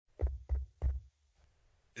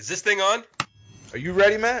Is this thing on? Are you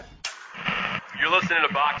ready, Matt? You're listening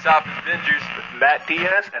to Box Office Bingers with Matt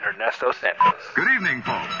Diaz and Ernesto Santos. Good evening,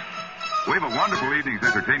 folks. We have a wonderful evening's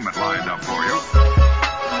entertainment lined up for you.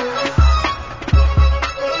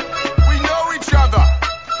 We know each other.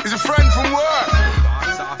 He's a friend from work.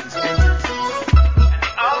 Box Office Bingers. And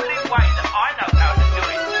the only way that I know how to do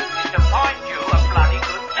it is to find you a bloody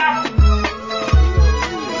good devil.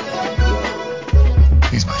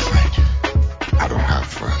 He's my friend. I don't have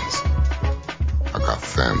friends. I got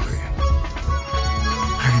family.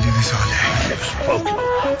 I can do this all day.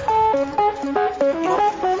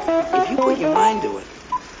 If you put your mind to it,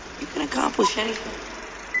 you can accomplish anything.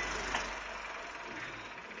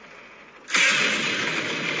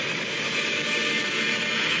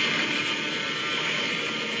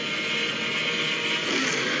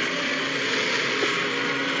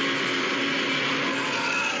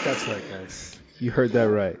 That's right, guys. You heard that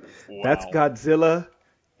right. Wow. That's Godzilla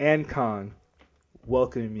and Kong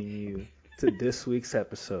welcoming you to this week's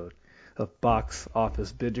episode of Box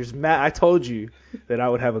Office Bingers. Matt, I told you that I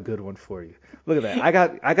would have a good one for you. Look at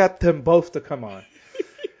that. I got them both to come on.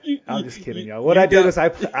 I'm just kidding, y'all. What I did was I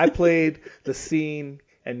played the scene,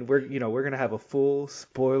 and we're gonna have a full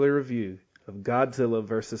spoiler review of Godzilla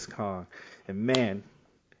versus Kong. And man,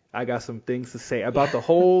 I got some things to say about the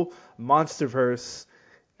whole MonsterVerse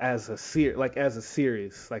as a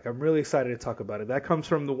series. Like, I'm really excited to talk about it. That comes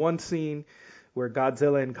from the one scene where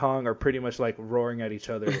Godzilla and Kong are pretty much like roaring at each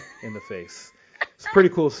other in the face. It's pretty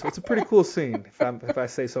cool. It's a pretty cool scene, if I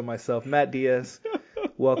say so myself. Matt Diaz,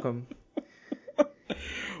 welcome.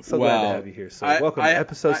 So glad to have you here. So welcome to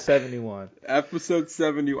episode 71. Episode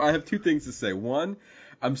 70. I have two things to say. One,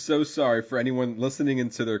 I'm so sorry for anyone listening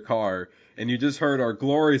into their car and you just heard our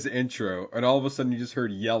glorious intro and all of a sudden you just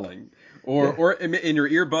heard yelling. Or in your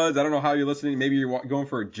earbuds, I don't know how you're listening. Maybe you're going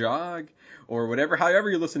for a jog or whatever,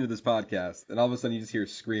 however you're listening to this podcast, and all of a sudden you just hear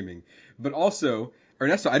screaming. But also,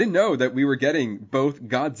 Ernesto, I didn't know that we were getting both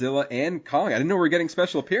Godzilla and Kong. I didn't know we were getting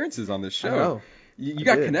special appearances on this show. I know. You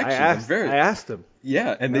got connections. I asked them.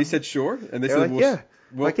 Yeah, and they said sure, and they They're said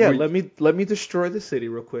like, let me destroy the city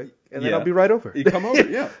real quick, and then I'll be right over. You come over,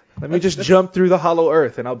 yeah. Let me just jump through the hollow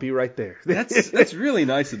earth, and I'll be right there. That's really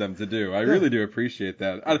nice of them to do. I really do appreciate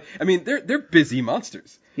that. I mean, they're busy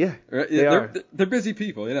monsters. Yeah, they're busy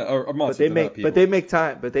people, or monsters. But they make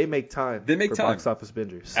time. They make time. They make for time. Box Office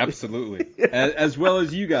Bingers. Absolutely, as well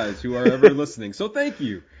as you guys who are ever listening. So thank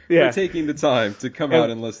you for taking the time to come out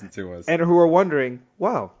and listen to us. And who are wondering,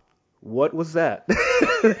 wow, what was that?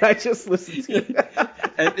 I just listened to.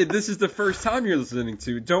 And this is the first time you're listening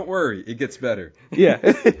to. Don't worry, it gets better. Yeah,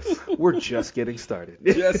 we're just getting started.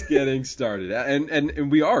 Just getting started,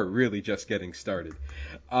 and we are really just getting started.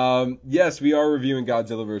 Yes, we are reviewing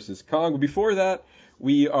Godzilla vs. Kong. But before that,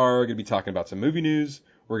 we are going to be talking about some movie news.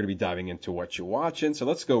 We're going to be diving into what you're watching. So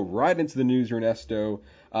let's go right into the news, Ernesto.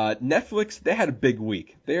 Netflix, they had a big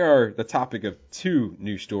week. They are the topic of two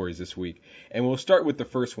news stories this week. And we'll start with the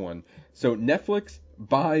first one. So Netflix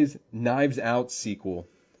buys Knives Out sequel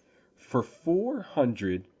for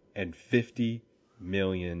 $450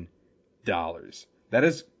 million. That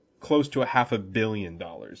is close to $500 million.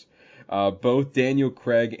 Both Daniel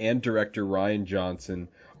Craig and director Rian Johnson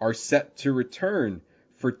are set to return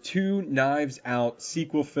for two Knives Out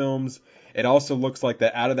sequel films. It also looks like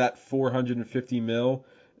that out of that $450 million,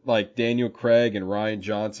 like Daniel Craig and Rian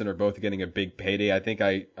Johnson are both getting a big payday. I think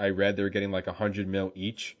I read they're getting like $100 million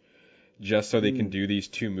each, just so they can do these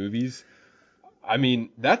two movies. I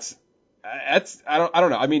mean, that's I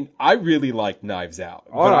don't know. I mean, I really like Knives Out.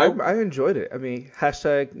 I enjoyed it. I mean,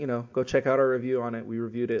 hashtag, go check out our review on it. We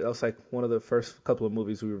reviewed it. That was like one of the first couple of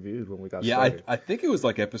movies we reviewed when we got started. Yeah, I think it was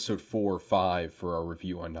like episode 4 or 5 for our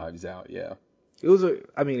review on Knives Out. Yeah. It was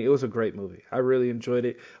a great movie. I really enjoyed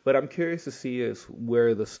it, but I'm curious to see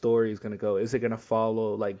where the story is going to go. Is it going to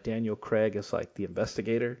follow like Daniel Craig as like the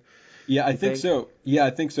investigator? Yeah, I think so. Yeah,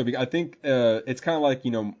 I think so. I think it's kind of like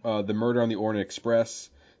the Murder on the Orient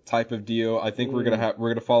Express type of deal. I think we're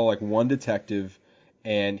gonna follow like one detective,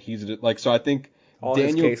 and he's like, so I think all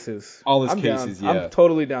his cases. Yeah, I'm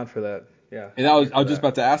totally down for that. Yeah. And I was just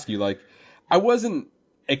about to ask you, like, I wasn't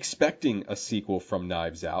expecting a sequel from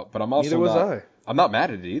Knives Out, but I'm also I'm not mad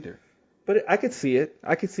at it either. But I could see it.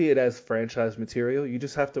 I could see it as franchise material. You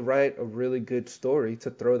just have to write a really good story to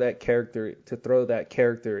throw that character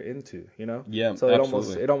into, Yeah. So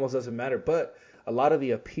absolutely. it almost doesn't matter. But a lot of the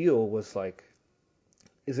appeal was like,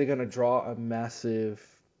 is it gonna draw a massive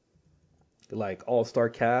like all-star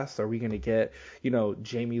cast? Are we gonna get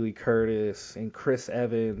Jamie Lee Curtis and Chris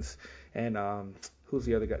Evans and who's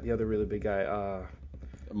the other guy? The other really big guy.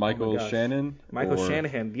 Michael gosh. Shannon. Michael or-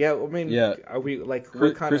 Shanahan. Yeah, I mean, Yeah. are we like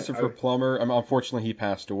what kind Christopher of? Plummer. Unfortunately, he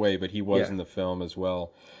passed away, but he was Yeah. in the film as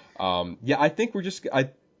well. Yeah, I think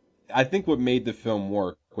I think what made the film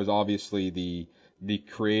work was obviously the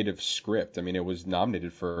creative script. I mean, I think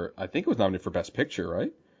it was nominated for Best Picture,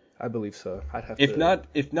 right? I believe so. I'd have If to.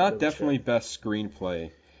 not, double definitely check. Best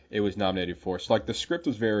Screenplay. It was nominated for. So like the script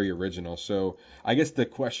was very original. So I guess the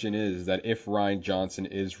question is that if Ryan Johnson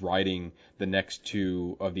is writing the next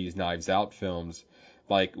two of these Knives Out films,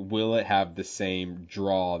 like will it have the same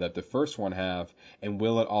draw that the first one have, and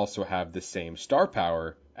will it also have the same star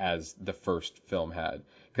power as the first film had?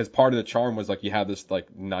 Because part of the charm was like you had this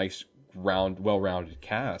like nice well-rounded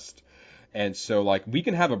cast. And so like we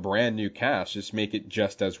can have a brand new cast, just make it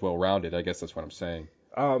just as well-rounded. I guess that's what I'm saying.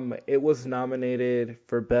 It was nominated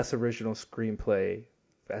for Best Original Screenplay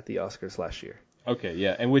at the Oscars last year. Okay,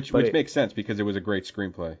 yeah, and which makes sense because it was a great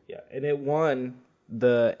screenplay. Yeah, and it won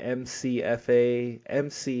the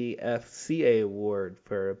MCFCA award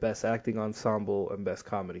for Best Acting Ensemble and Best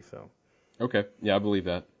Comedy Film. Okay, yeah, I believe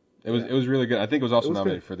that. It was really good. I think it was also It was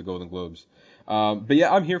nominated good. for the Golden Globes. But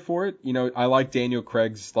yeah, I'm here for it. You know, I like Daniel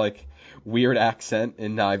Craig's like weird accent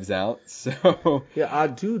in Knives Out. So Yeah, I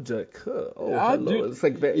do the oh I hello. do- It's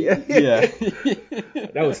like that. Yeah. yeah.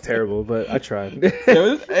 That was terrible, but I tried.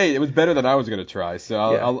 It was better than I was gonna try. So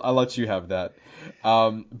Yeah. I'll let you have that.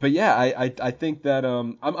 But yeah, I think that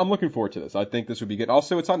I'm looking forward to this. I think this would be good.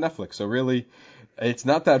 Also, it's on Netflix, so really, it's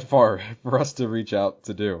not that far for us to reach out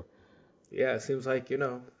to do. Yeah, it seems like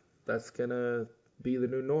that's gonna be the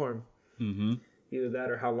new norm. Mm-hmm. Either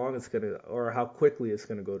that, or how long it's gonna, or how quickly it's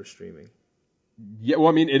gonna go to streaming. Yeah, well,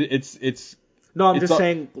 I mean, it's No, I'm It's just a-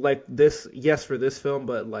 saying, like this, yes, for this film,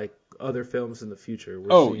 but like other films in the future.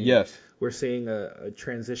 yes. We're seeing a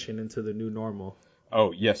transition into the new normal.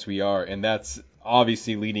 Oh, yes, we are. And that's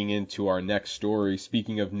obviously leading into our next story.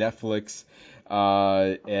 Speaking of Netflix,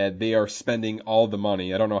 and they are spending all the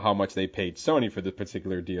money. I don't know how much they paid Sony for this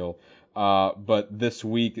particular deal. But this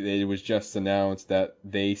week it was just announced that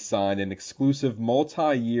they signed an exclusive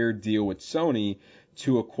multi-year deal with Sony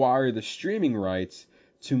to acquire the streaming rights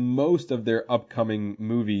to most of their upcoming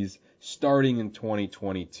movies starting in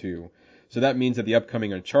 2022. So that means that the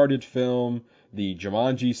upcoming Uncharted film, the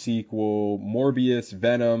Jumanji sequel, Morbius,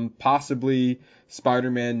 Venom, possibly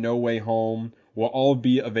Spider-Man No Way Home will all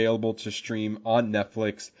be available to stream on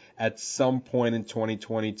Netflix at some point in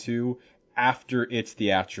 2022 after its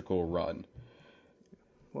theatrical run.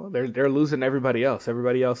 Well, they're losing everybody else.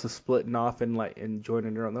 Everybody else is splitting off and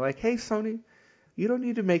joining their own. They're like, hey, Sony, you don't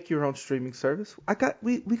need to make your own streaming service.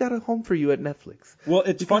 We got a home for you at Netflix. Well,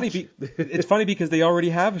 it's funny. It's funny because they already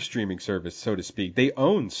have a streaming service, so to speak. They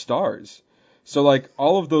own Stars. So like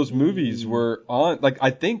all of those movies were on. Like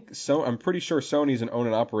I think so. I'm pretty sure Sony's an owned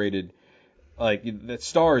and operated. Like that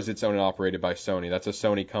Stars, it's owned and operated by Sony. That's a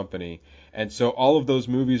Sony company, and so all of those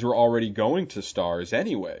movies were already going to Stars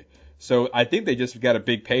anyway. So I think they just got a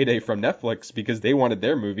big payday from Netflix because they wanted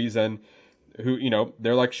their movies, and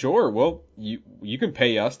they're like, sure, well you can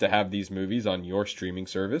pay us to have these movies on your streaming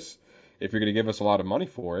service if you're going to give us a lot of money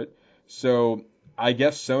for it. So I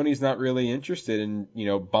guess Sony's not really interested in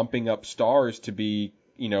bumping up Stars to be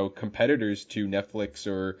competitors to Netflix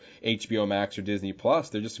or HBO Max or Disney Plus.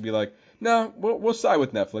 They're just to be like, no, we'll side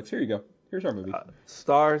with Netflix. Here you go. Here's our movie.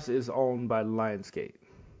 Stars is owned by Lionsgate.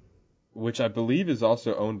 Which I believe is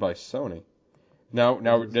also owned by Sony. Now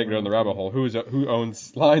we're digging down the rabbit hole. Who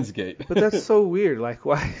owns Lionsgate? But that's so weird. Like,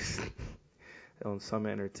 why? They own Some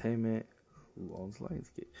Entertainment. Who owns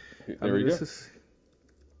Lionsgate? There we go.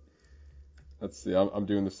 Let's see. I'm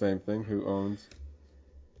doing the same thing. Who owns?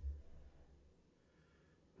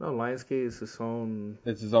 No, Lionsgate is its own.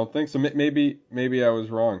 It's his own thing. So maybe I was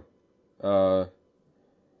wrong. Well,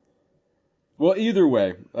 either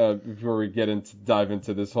way, before we dive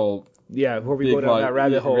into this whole Before we big go down that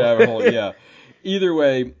rabbit hole. Yeah. Either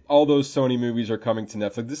way, all those Sony movies are coming to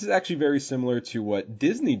Netflix. This is actually very similar to what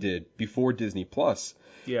Disney did before Disney Plus.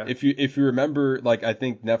 Yeah. If you remember, like I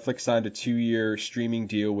think Netflix signed a 2-year streaming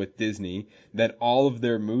deal with Disney, that all of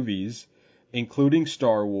their movies, including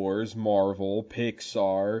Star Wars, Marvel,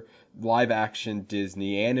 Pixar, live action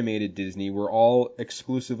Disney, animated Disney, were all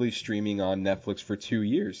exclusively streaming on Netflix for 2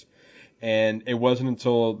 years. And it wasn't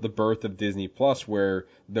until the birth of Disney Plus where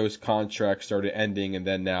those contracts started ending, and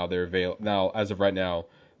then now as of right now,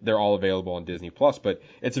 they're all available on Disney Plus. But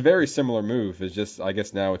it's a very similar move. It's just, I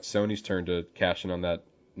guess now it's Sony's turn to cash in on that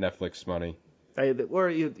Netflix money.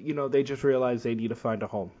 They just realized they need to find a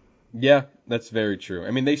home. Yeah, that's very true.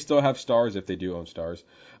 I mean, they still have Stars if they do own Stars.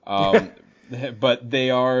 But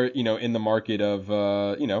they are, in the market of,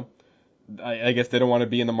 I guess they don't want to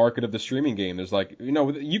be in the market of the streaming game. There's like,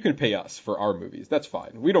 you can pay us for our movies. That's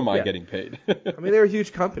fine. We don't mind Yeah. getting paid. I mean, they're a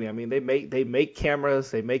huge company. I mean, they make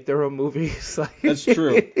cameras, they make their own movies. That's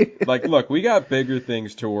true. Like, look, we got bigger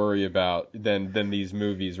things to worry about than these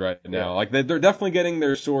movies right now. Yeah. Like, they're definitely getting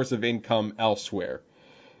their source of income elsewhere,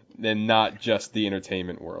 and not just the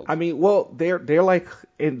entertainment world. I mean, well, they're like,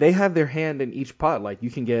 and they have their hand in each pot. Like,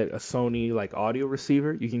 you can get a Sony like audio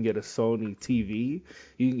receiver, you can get a Sony TV,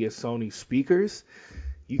 you can get Sony speakers,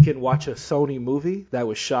 you can watch a Sony movie that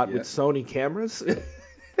was shot with Sony cameras.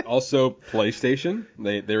 Also, PlayStation,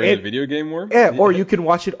 they're in the video game war. Yeah, or you can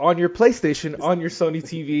watch it on your PlayStation, on your Sony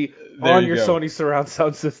TV, on your Sony surround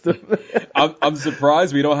sound system. I'm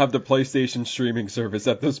surprised we don't have the PlayStation streaming service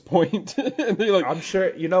at this point. Like, I'm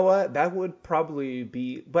sure, you know what, that would probably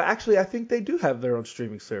be, but actually I think they do have their own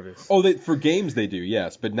streaming service. oh, for games they do,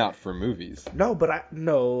 yes, but not for movies. No, but I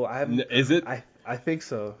haven't. Is it? I think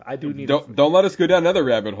so. I do need. Don't let us go down another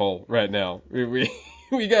rabbit hole right now.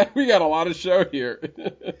 We got a lot of show here.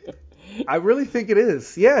 I really think it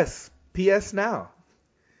is. Yes, PS Now.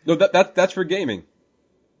 No, that's for gaming.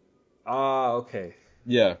 Ah, okay.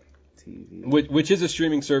 Yeah. TV. Which is a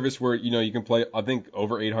streaming service where you can play, I think,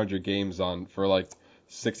 over 800 games on for like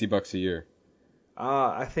 $60 a year.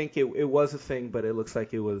 I think it was a thing, but it looks like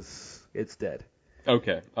it's dead.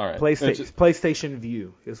 Okay, all right. PlayStation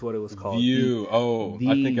View is what it was called. View.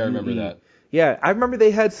 I think I remember that. Yeah, I remember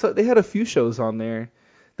they had a few shows on there.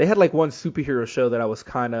 They had like one superhero show that I was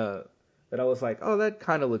like, oh, that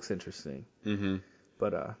kind of looks interesting. Mm-hmm.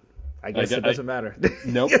 But I guess it doesn't matter.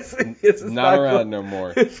 Nope. it's not around no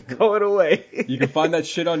more. It's going away. You can find that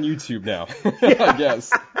shit on YouTube now. I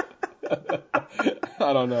guess.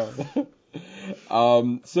 I don't know.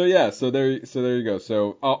 So there you go.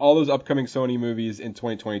 So all those upcoming Sony movies in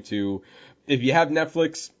 2022. If you have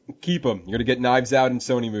Netflix, keep them. You're gonna get Knives Out and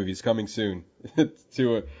Sony movies coming soon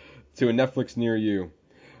to a Netflix near you.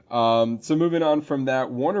 So moving on from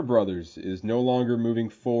that, Warner Brothers is no longer moving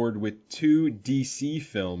forward with 2 DC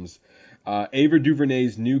films. Ava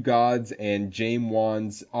DuVernay's New Gods and James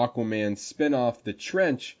Wan's Aquaman spin-off The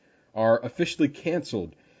Trench are officially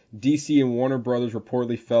canceled. DC and Warner Brothers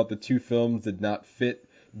reportedly felt the 2 films did not fit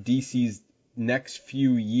DC's next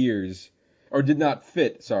few years, or did not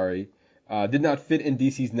fit in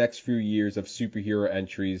DC's next few years of superhero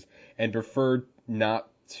entries, and preferred not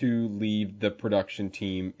to leave the production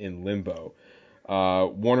team in limbo.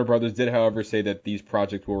 Warner Brothers did, however, say that these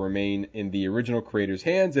projects will remain in the original creators'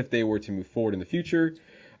 hands if they were to move forward in the future.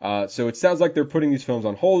 So it sounds like they're putting these films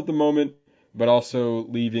on hold at the moment, but also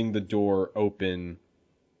leaving the door open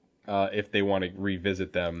if they want to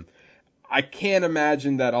revisit them. I can't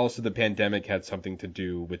imagine that also the pandemic had something to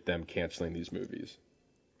do with them canceling these movies.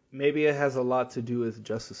 Maybe it has a lot to do with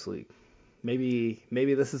Justice League. Maybe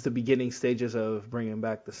this is the beginning stages of bringing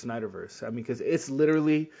back the Snyderverse. I mean, because it's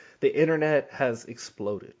literally, the internet has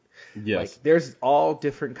exploded. Yes. Like, there's all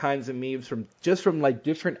different kinds of memes from like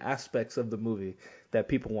different aspects of the movie that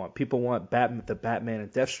people want. People want the Batman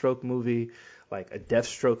and Deathstroke movie, like a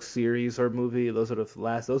Deathstroke series or movie. Those are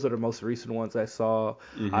the most recent ones I saw.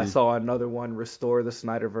 Mm-hmm. I saw another one, Restore the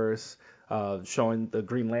Snyderverse, showing the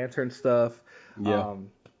Green Lantern stuff. Yeah.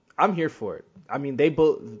 I'm here for it. I mean,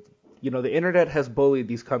 the internet has bullied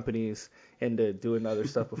these companies into doing other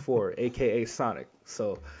stuff before, aka Sonic.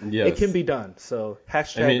 So yes. It can be done. So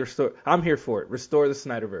restore. I'm here for it. Restore the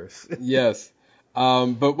Snyderverse. Yes.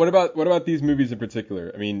 But what about these movies in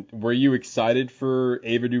particular? I mean, were you excited for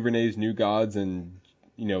Ava DuVernay's New Gods and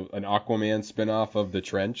an Aquaman spinoff of The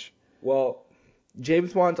Trench? Well,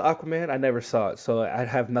 James Wan's Aquaman, I never saw it, so I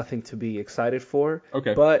have nothing to be excited for.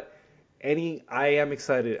 Okay. But I am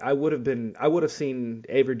excited. I would have seen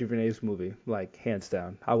Ava DuVernay's movie, like, hands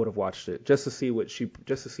down. I would have watched it just to see what she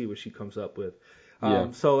comes up with.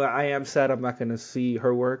 Yeah. So I am sad I'm not going to see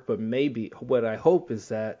her work, but maybe what I hope is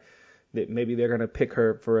that maybe they're going to pick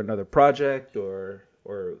her for another project or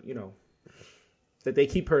that they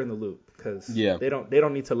keep her in the loop, because they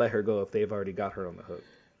don't need to let her go if they've already got her on the hook.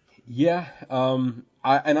 Yeah. I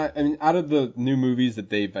mean, out of the new movies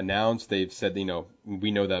that they've announced, they've said,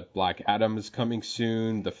 we know that Black Adam is coming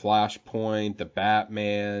soon, The Flashpoint, The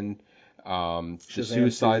Batman, Shazam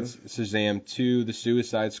 2, The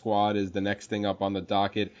Suicide Squad is the next thing up on the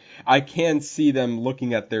docket. I can see them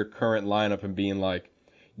looking at their current lineup and being like,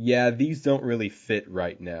 yeah, these don't really fit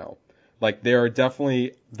right now. Like, there are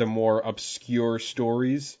definitely the more obscure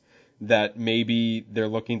stories that maybe they're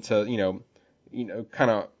looking to,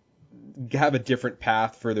 kind of have a different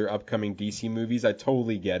path for their upcoming DC movies. I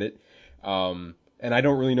totally get it. And I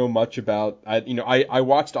don't really know much about, I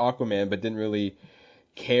watched Aquaman, but didn't really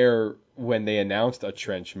care when they announced a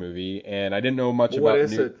Trench movie, and I didn't know much What about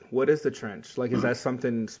is it? What is the Trench? Like, is that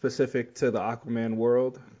something specific to the Aquaman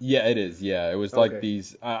world? Yeah, it is. Yeah, it was like Okay.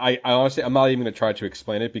 these. I honestly, I'm not even gonna try to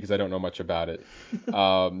explain it because I don't know much about it.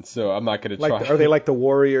 So I'm not gonna try. Like, are they like the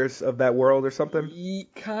warriors of that world or something?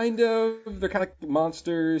 Kind of. They're kind of like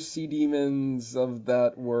monsters, sea demons of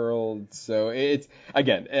that world. So it's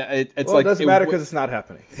again, it's Well, like it doesn't matter because it's not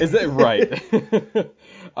happening. Is that right?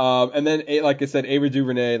 And then, like I said, Ava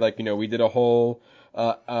DuVernay, like, we did a whole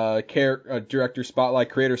director spotlight,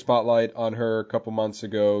 creator spotlight on her a couple months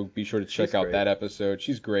ago. Be sure to check out that episode.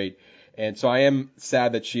 She's great. And so I am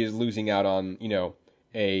sad that she is losing out on,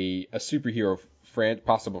 a superhero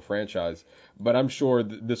possible franchise. But I'm sure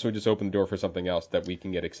this will just open the door for something else that we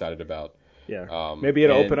can get excited about. Yeah. Maybe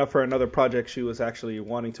it'll open up for another project she was actually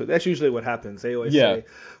wanting to. That's usually what happens. They always say,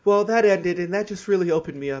 well, that ended, and that just really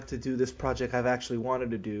opened me up to do this project I've actually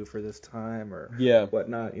wanted to do for this time or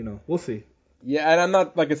whatnot. We'll see. Yeah, and I'm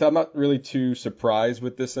not, like I said, I'm not really too surprised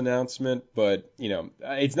with this announcement, but,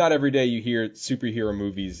 it's not every day you hear superhero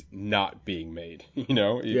movies not being made,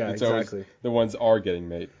 Yeah, it's exactly. always the ones are getting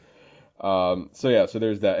made. So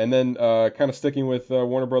there's that. And then kind of sticking with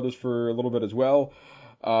Warner Brothers for a little bit as well,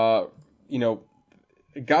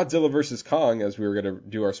 Godzilla vs. Kong, as we were going to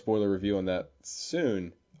do our spoiler review on that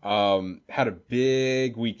soon, had a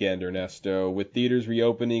big weekend, Ernesto, with theaters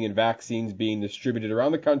reopening and vaccines being distributed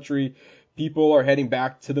around the country. People are heading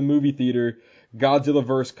back to the movie theater. Godzilla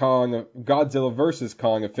vs.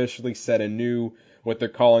 Kong officially set a new, what they're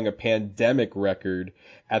calling a pandemic record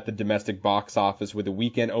at the domestic box office with a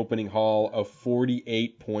weekend opening haul of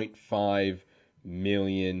 $48.5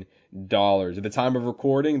 million. At the time of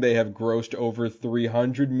recording, they have grossed over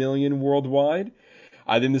 $300 million worldwide.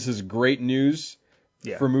 I think this is great news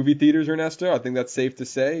for movie theaters, Ernesto. I think that's safe to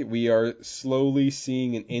say. We are slowly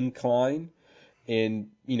seeing an incline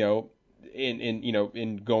in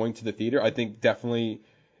going to the theater. I think definitely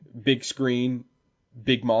big screen,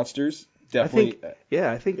 big monsters. Definitely.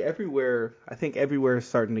 I think everywhere is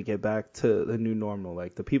starting to get back to the new normal.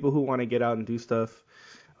 Like the people who want to get out and do stuff,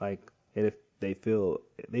 like if they feel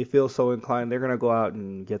so inclined, they're gonna go out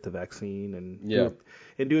and get the vaccine and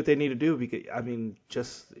do what they need to do. Because I mean,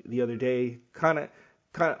 just the other day, kind of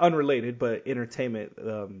unrelated, but entertainment.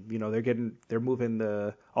 They're moving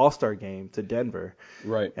the All-Star game to Denver,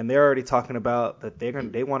 right? And they're already talking about that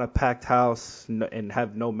they want a packed house and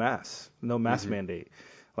have no mask mandate.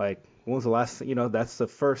 Like when was the last? That's the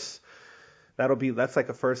first. That's like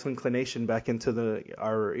a first inclination back into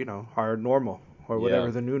our normal. Or whatever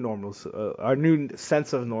the new normals, our new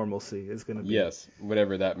sense of normalcy is going to be. Yes,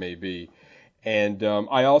 whatever that may be. And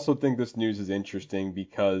I also think this news is interesting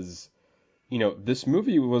because, this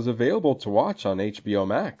movie was available to watch on HBO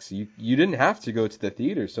Max. You didn't have to go to the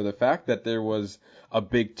theater. So the fact that there was a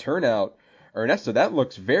big turnout, Ernesto, that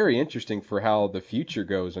looks very interesting for how the future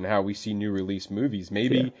goes and how we see new release movies.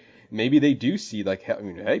 Maybe they do see like,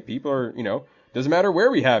 hey, people are, doesn't matter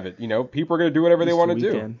where we have it. People are going to do whatever they want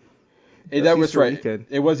to do. That was right. Weekend.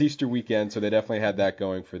 It was Easter weekend, so they definitely had that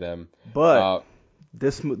going for them. But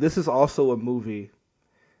this is also a movie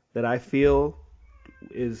that I feel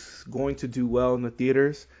is going to do well in the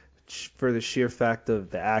theaters for the sheer fact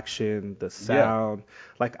of the action, the sound. Yeah.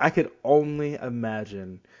 Like I could only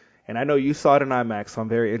imagine, and I know you saw it in IMAX, so I'm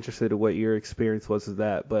very interested in what your experience was with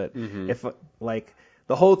that. But if like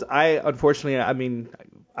the whole, I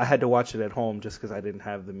had to watch it at home just because I didn't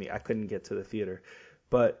have I couldn't get to the theater,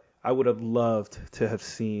 but I would have loved to have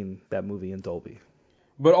seen that movie in Dolby.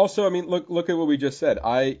 But also, look at what we just said.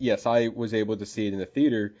 I was able to see it in the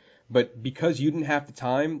theater, but because you didn't have the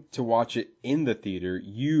time to watch it in the theater,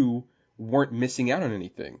 you weren't missing out on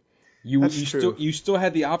anything. You still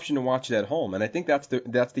had the option to watch it at home, and I think that's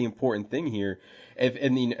the important thing here. At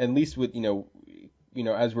least with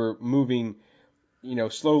as we're moving,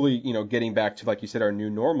 slowly, getting back to, like you said, our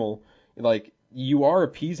new normal, like. You are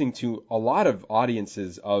appeasing to a lot of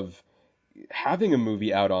audiences of having a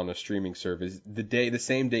movie out on a streaming service the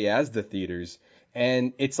same day as the theaters,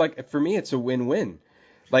 and it's like for me it's a win-win.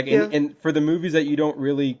 Like and for the movies that you don't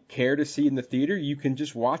really care to see in the theater, you can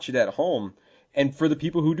just watch it at home. And for the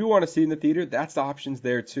people who do want to see it in the theater, that's the options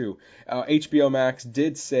there too. HBO Max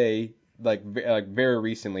did say like very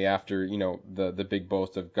recently after the big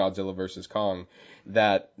boast of Godzilla vs. Kong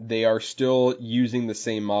that they are still using the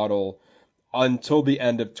same model until the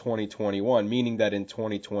end of 2021, meaning that in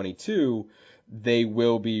 2022, they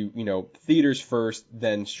will be, theaters first,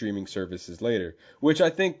 then streaming services later, which I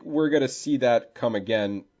think we're going to see that come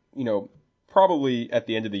again, probably at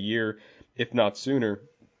the end of the year, if not sooner.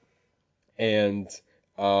 And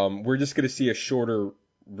we're just going to see a shorter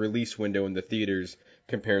release window in the theaters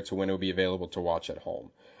compared to when it will be available to watch at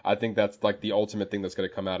home. I think that's like the ultimate thing that's going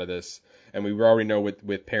to come out of this. And we already know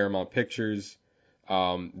with Paramount Pictures,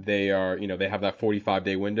 they have that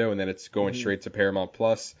 45-day window, and then it's going straight to Paramount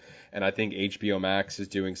Plus. And I think HBO Max is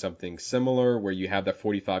doing something similar, where you have that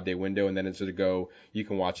 45-day window, and then it's going to go. You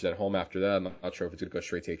can watch it at home after that. I'm not sure if it's going to go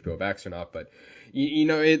straight to HBO Max or not, but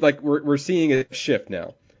we're seeing a shift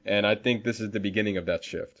now, and I think this is the beginning of that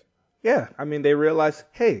shift. Yeah, I mean, they realize,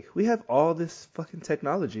 hey, we have all this fucking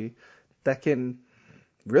technology that can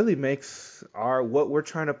really makes what we're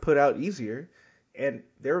trying to put out easier. And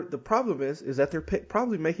the problem is that they're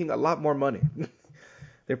probably making a lot more money.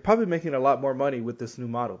 They're probably making a lot more money with this new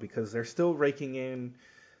model, because they're still raking in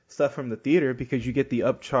stuff from the theater, because you get the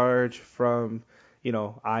upcharge from,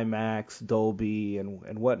 IMAX, Dolby,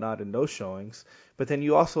 and whatnot in those showings. But then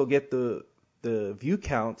you also get the view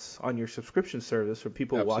counts on your subscription service for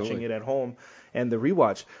people watching it at home, and the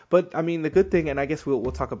rewatch. But I mean, the good thing, and I guess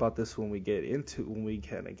we'll talk about this when we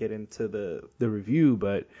kind of get into the review,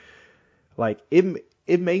 but like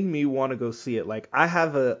it made me want to go see it. Like I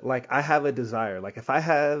have a desire. Like if I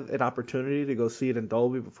have an opportunity to go see it in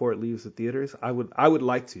Dolby before it leaves the theaters, I would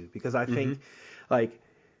like to, because I think like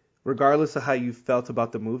regardless of how you felt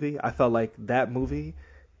about the movie, I felt like that movie,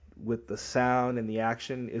 with the sound and the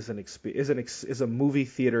action, is a movie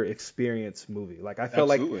theater experience movie. Like I feel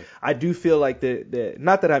like I do feel like the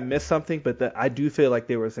not that I missed something, but that I do feel like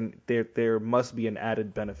there must be an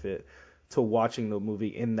added benefit to watching the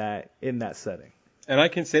movie in that setting. And I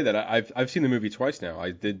can say that I've seen the movie twice now.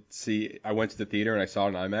 I went to the theater and I saw it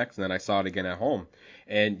in IMAX, and then I saw it again at home.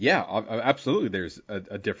 And yeah, absolutely, there's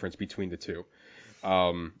a difference between the two.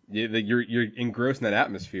 You're engrossed in that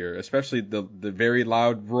atmosphere, especially the very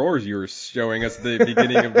loud roars you were showing us at the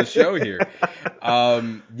beginning of the show here.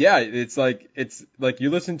 Yeah, it's like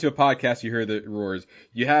you listen to a podcast, you hear the roars.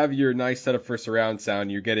 You have your nice setup for surround sound.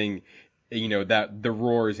 You're getting, that the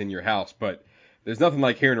roars in your house, but there's nothing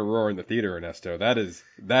like hearing a roar in the theater, Ernesto. That is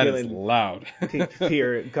loud.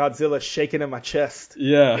 Hear Godzilla shaking in my chest.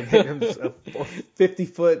 Yeah. And him a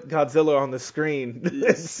 50-foot Godzilla on the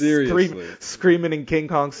screen. Seriously. Screaming in King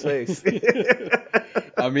Kong's face.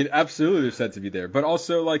 I mean, absolutely, they're said to be there. But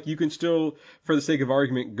also, like, you can still, for the sake of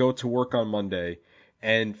argument, go to work on Monday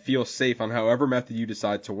and feel safe on however method you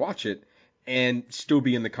decide to watch it, and still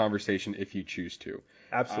be in the conversation if you choose to.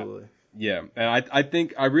 Absolutely. Yeah, and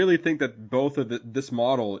I really think that both of this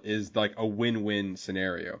model is like a win-win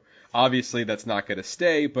scenario. Obviously, that's not going to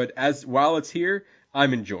stay, but while it's here,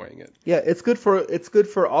 I'm enjoying it. Yeah, it's good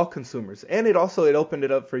for all consumers, and it opened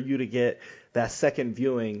it up for you to get that second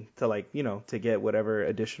viewing to to get whatever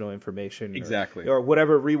additional information, exactly, or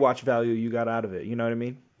whatever rewatch value you got out of it. You know what I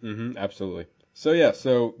mean? Mm-hmm. Absolutely.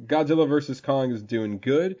 So Godzilla vs. Kong is doing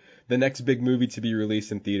good. The next big movie to be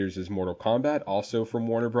released in theaters is Mortal Kombat, also from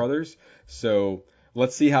Warner Brothers. So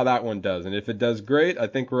let's see how that one does. And if it does great, I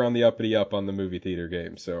think we're on the uppity up on the movie theater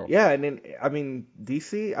game. So yeah, and then I mean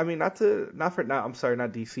DC. I mean not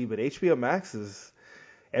DC, but HBO Max is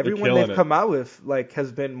everyone they've come out with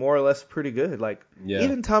has been more or less pretty good. Like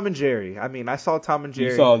even Tom and Jerry. I mean, I saw Tom and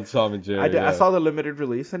Jerry. You saw Tom and Jerry. I saw the limited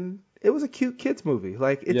release, and it was a cute kids movie.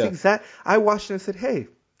 Like it's I watched it and said, hey,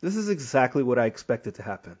 this is exactly what I expected to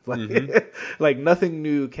happen. Like like nothing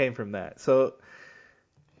new came from that. So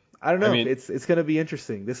I don't know. I mean, it's going to be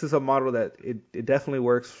interesting. This is a model that it definitely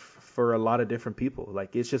works for a lot of different people.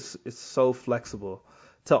 Like it's so flexible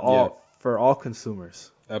for all consumers.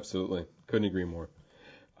 Absolutely. Couldn't agree more.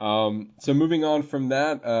 So moving on from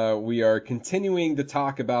that, we are continuing to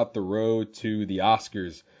talk about the road to the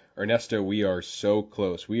Oscars. Ernesto, we are so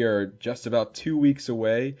close. We are just about 2 weeks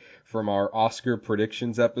away from our Oscar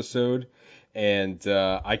predictions episode, and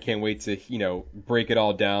I can't wait to break it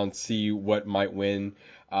all down, see what might win.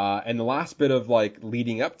 And the last bit of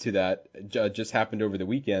leading up to that just happened over the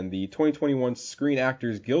weekend. The 2021 Screen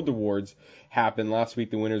Actors Guild Awards happened last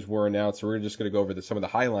week. The winners were announced. So we're just going to go over some of the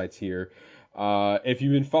highlights here. If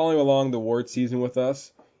you've been following along the award season with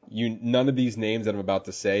us, none of these names that I'm about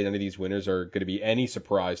to say, none of these winners are going to be any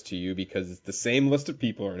surprise to you, because it's the same list of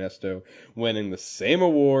people, Ernesto, winning the same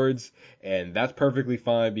awards, and that's perfectly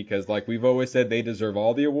fine, because like we've always said, they deserve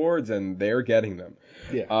all the awards, and they're getting them.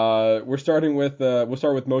 Yeah. We'll start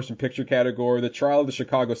with motion picture category. The Trial of the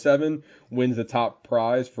Chicago 7 wins the top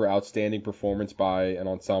prize for outstanding performance by an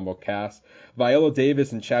ensemble cast. Viola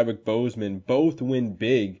Davis and Chadwick Boseman both win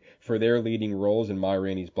big for their leading roles in Ma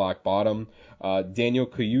Rainey's Black Bottom. Daniel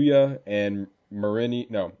Kaluuya and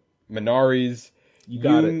Minari's. You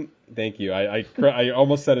got it. Thank you. I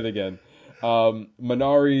almost said it again.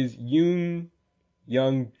 Minari's Young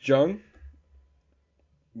Jung.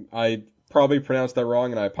 I probably pronounced that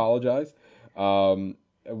wrong, and I apologize.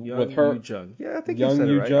 with her. Yoo-jung. Yeah, I think Young you said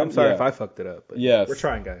it right. Yoo-jung, I'm sorry yeah. if I fucked it up. But Yes. We're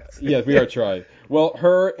trying, guys. Yes, we are trying. Well,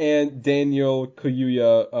 her and Daniel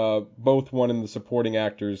Kaluuya both won in the supporting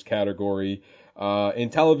actors category. In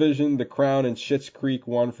television, The Crown and Schitt's Creek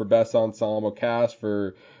won for Best Ensemble Cast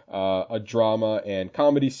for a drama and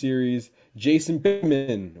comedy series. Jason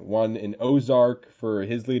Bateman won in Ozark for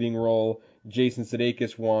his leading role. Jason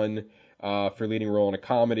Sudeikis won for leading role in a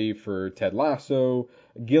comedy for Ted Lasso.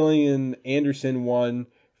 Gillian Anderson won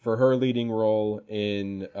for her leading role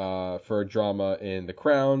in for a drama in The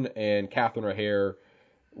Crown, and Catherine O'Hare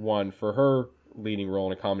won for her leading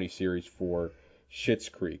role in a comedy series for Schitt's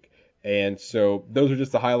Creek. And so those are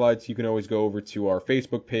just the highlights. You can always go over to our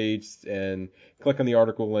Facebook page and click on the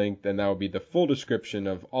article link, and that will be the full description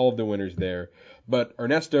of all of the winners there. But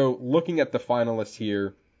Ernesto, looking at the finalists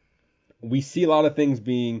here, we see a lot of things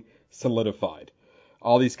being solidified.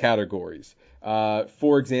 All these categories.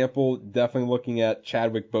 For example, definitely looking at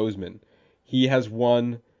Chadwick Boseman. He has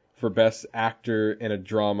won for Best Actor in a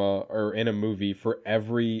Drama or in a Movie for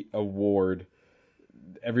every award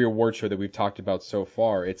show that we've talked about so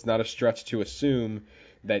far. It's not a stretch to assume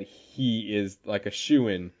that he is like a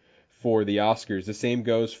shoo-in for the Oscars. The same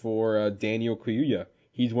goes for Daniel Kaluuya.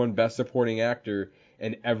 He's won Best Supporting Actor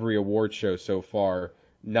in every award show so far.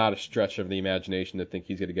 Not a stretch of the imagination to think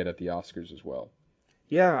he's going to get at the Oscars as well.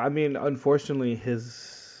 Yeah, I mean, unfortunately,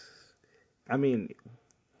 it's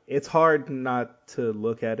hard not to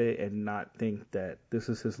look at it and not think that this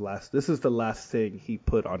is the last thing he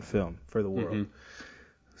put on film for the world. Mm-hmm.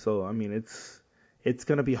 So, I mean, it's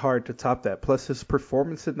going to be hard to top that. Plus, his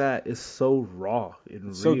performance in that is so raw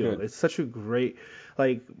and so real. Good. It's such a great,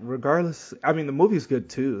 regardless, I mean, the movie's good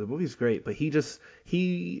too. The movie's great, but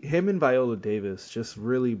him and Viola Davis just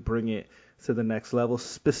really bring it to the next level,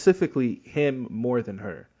 specifically him more than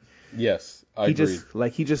her. Yes, I agree.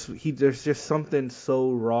 There's just something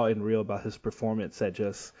so raw and real about his performance that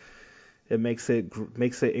just it makes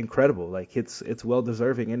it incredible. Like it's well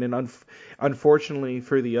deserving, and then unfortunately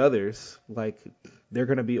for the others, like they're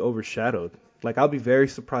gonna be overshadowed. Like I'll be very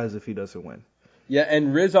surprised if he doesn't win. Yeah,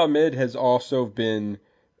 and Riz Ahmed has also been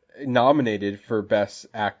nominated for Best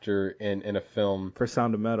Actor in a film For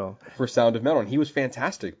Sound of Metal. And he was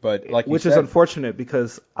fantastic. But like you which said, is unfortunate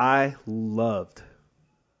because I loved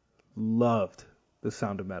The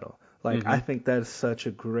Sound of Metal. Like Mm-hmm. I think that's such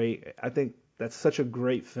a great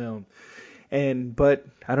film. But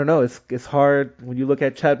I don't know, it's hard when you look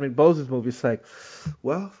at Chadwick Boseman's movie. It's like,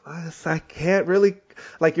 well, I can't really,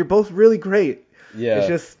 like, you're both really great. Yeah. It's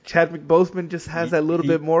just Chadwick Boseman just has that little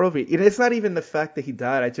bit more of it. It's not even the fact that he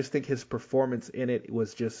died. I just think his performance in it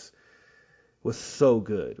was so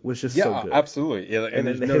good. So good. Absolutely. Yeah, and then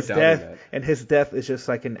there's no his doubting death that. and his death is just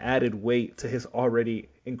like an added weight to his already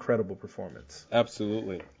incredible performance.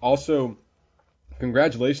 Absolutely. Also,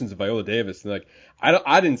 congratulations to Viola Davis. Like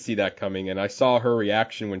I didn't see that coming, and I saw her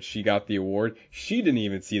reaction when she got the award. She didn't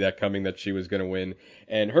even see that coming that she was going to win,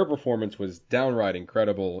 and her performance was downright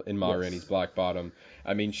incredible in Ma Rainey's Black Bottom.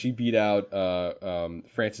 I mean, she beat out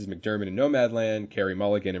Frances McDermott in Nomadland, Carey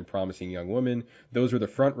Mulligan in Promising Young Woman. Those were the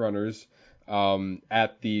front runners.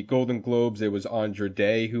 At the Golden Globes, it was Andra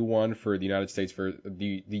Day who won for the United States for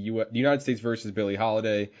the United States versus Billie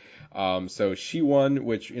Holiday. So she won,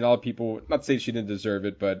 which a lot of people, not to say she didn't deserve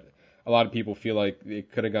it, but a lot of people feel like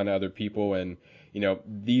it could have gone to other people. And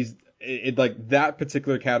like that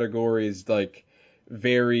particular category is like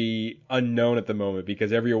very unknown at the moment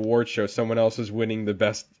because every award show someone else is winning the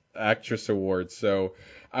Best Actress award. So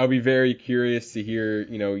I'll be very curious to hear,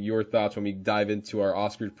 your thoughts when we dive into our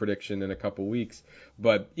Oscars prediction in a couple weeks.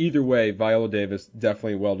 But either way, Viola Davis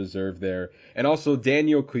definitely well deserved there. And also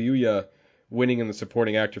Daniel Kaluuya winning in the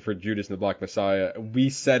supporting actor for Judas and the Black Messiah. We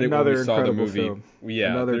said it when we saw the movie. Film.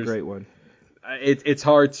 Yeah, another great one. It's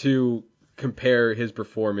hard to compare his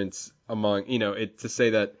performance among, to say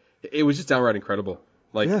that it was just downright incredible.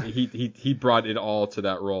 Like he brought it all to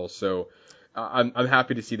that role. So I'm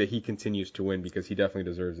happy to see that he continues to win because he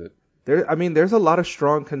definitely deserves it. There's a lot of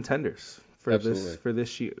strong contenders for Absolutely.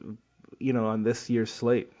 this year, on this year's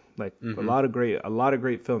slate. Like Mm-hmm. a lot of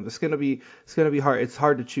great films. It's gonna be hard. It's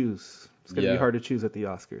hard to choose. It's gonna be hard to choose at the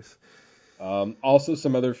Oscars. Also,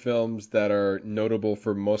 some other films that are notable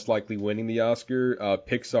for most likely winning the Oscar.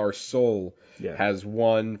 Pixar's Soul has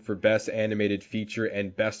won for Best Animated Feature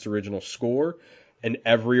and Best Original Score in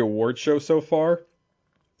every award show so far.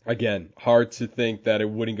 Again, hard to think that it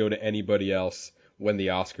wouldn't go to anybody else when the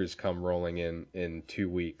Oscars come rolling in 2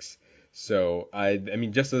 weeks. So, I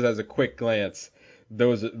mean, just as a quick glance,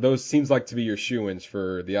 those seems like to be your shoo-ins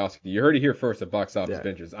for the Oscar. You heard it here first at Box Office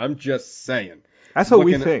Bingers. I'm just saying. That's what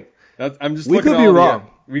we think. I'm just We looking could at be all the- wrong.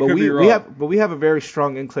 We but could be wrong. we have a very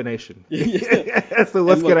strong inclination Yeah. as to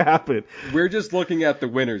what's And look, gonna happen. We're just looking at the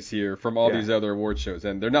winners here from all Yeah. these other award shows,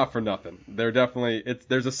 and they're not for nothing. They're definitely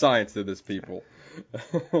there's a science to this, people.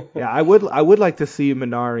 Yeah, I would like to see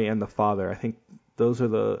Minari and the Father. I think those are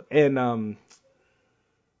the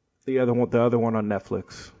other one on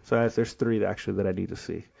Netflix. So there's three that I need to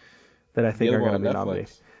see that I think The are other going to one be on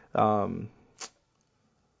Netflix. nominated.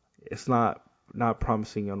 It's not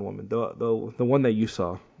Promising Young Woman. The one that you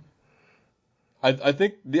saw. I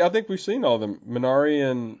think we've seen all of them.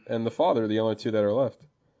 Minari and the Father are the only two that are left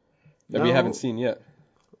that we No. haven't seen yet.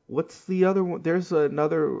 What's the other one? There's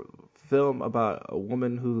another film about a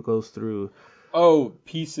woman who goes through Oh,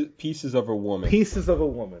 pieces of a woman. Pieces of a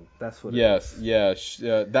Woman. That's what. Yes, it is.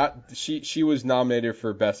 yeah. She was nominated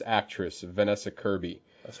for Best Actress, Vanessa Kirby.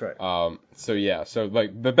 That's right. So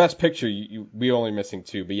like the Best Picture, we only missing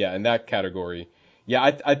two, but yeah, in that category,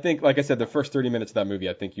 yeah, I think, like I said, the first 30 minutes of that movie,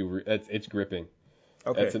 I think it's gripping.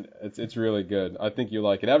 Okay. It's really good. I think you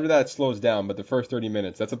like it. After that, it slows down, but the first 30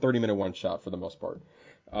 minutes, that's a 30-minute one shot for the most part,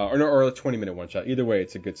 or a 20-minute one shot. Either way,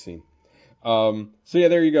 it's a good scene. So yeah,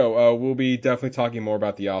 there you go. We'll be definitely talking more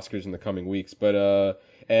about the Oscars in the coming weeks. But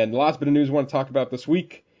and the last bit of news I want to talk about this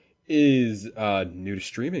week is new to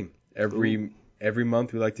streaming. Every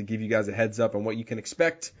month we like to give you guys a heads up on what you can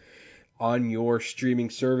expect on your streaming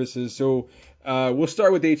services. So we'll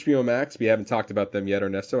start with HBO Max. We haven't talked about them yet,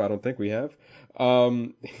 Ernesto. I don't think we have.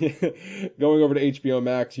 Going over to HBO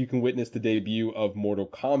Max, you can witness the debut of Mortal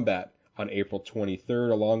Kombat on April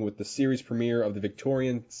 23rd, along with the series premiere of the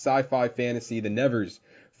Victorian sci-fi fantasy The Nevers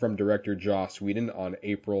from director Joss Whedon on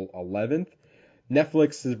April 11th.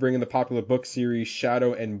 Netflix is bringing the popular book series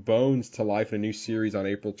Shadow and Bones to life in a new series on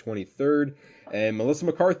April 23rd. And Melissa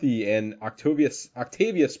McCarthy and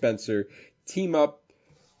Octavia Spencer team up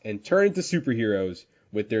and turn into superheroes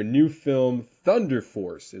with their new film Thunder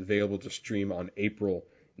Force, available to stream on April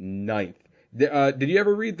 9th. Did you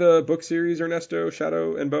ever read the book series, Ernesto,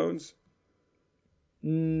 Shadow and Bones?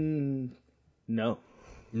 No.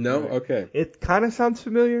 No? Right. Okay. It kind of sounds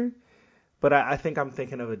familiar, but I think I'm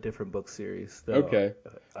thinking of a different book series. Okay.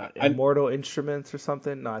 Immortal Instruments or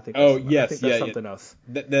something? No, I think Yes, that's something else.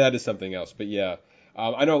 That is something else, but yeah.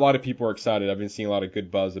 I know a lot of people are excited. I've been seeing a lot of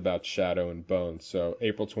good buzz about Shadow and Bones. So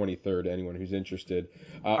April 23rd, anyone who's interested.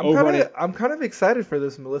 I'm kind of excited for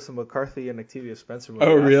this Melissa McCarthy and Octavia Spencer movie.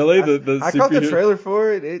 Oh, really? I caught the trailer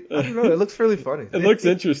for it. I don't know. It looks really funny. It looks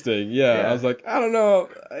interesting. Yeah. Yeah. I was like, I don't know.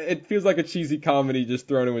 It feels like a cheesy comedy just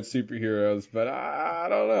thrown in with superheroes, but I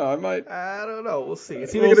don't know. I don't know. We'll see.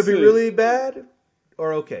 It's either going to be really bad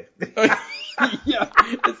or okay. Yeah.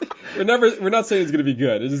 We're not saying it's going to be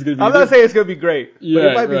good. It's just going to be. I'm not saying it's going to be great. But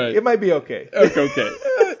Yeah, it might be okay. Okay.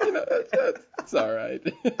 It's all right.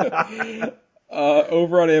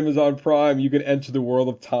 Over on Amazon Prime, you can enter the world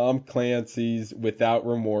of Tom Clancy's Without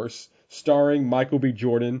Remorse, starring Michael B.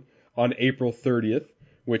 Jordan on April 30th,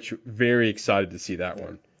 which very excited to see that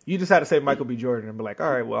one. You just had to say Michael B. Jordan and be like,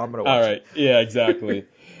 all right, well, I'm going to watch All right. Yeah, exactly.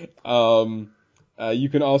 You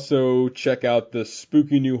can also check out the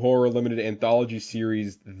spooky new horror limited anthology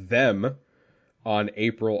series Them on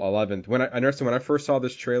April 11th. When I first saw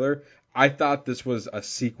this trailer, I thought this was a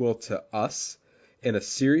sequel to Us in a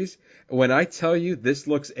series. When I tell you this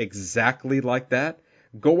looks exactly like that,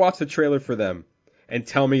 go watch the trailer for Them and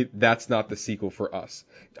tell me that's not the sequel for Us.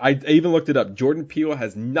 I even looked it up. Jordan Peele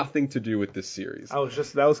has nothing to do with this series. that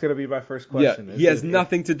was going to be my first question. Yeah, he has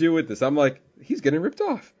nothing to do with this. I'm like, he's getting ripped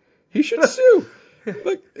off. He should sue.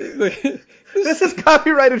 Look, This is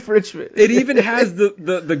copyright infringement. It even has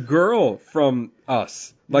the girl from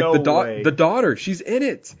Us, like No the daughter. She's in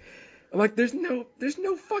it. I'm like, there's no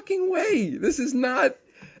fucking way. This is not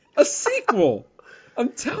a sequel. I'm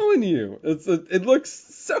telling you, it looks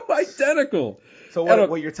so identical. So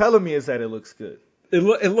what you're telling me is that it looks good.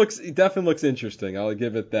 It definitely looks interesting. I'll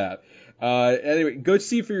give it that. Anyway, go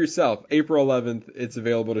see for yourself. April 11th, it's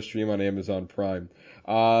available to stream on Amazon Prime.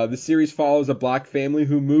 The series follows a black family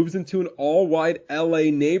who moves into an all-white LA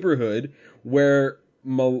neighborhood where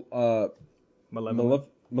malevolent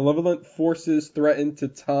forces threaten to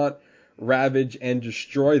taunt, ravage, and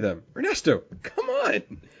destroy them. Ernesto, come on.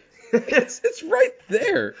 It's right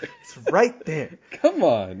there. It's right there. Come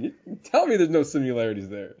on. Tell me there's no similarities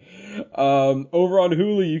there. Over on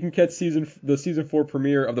Hulu, you can catch the season 4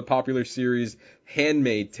 premiere of the popular series The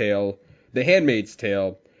Handmaid's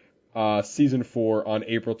Tale, season 4 on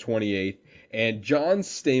April 28th. And John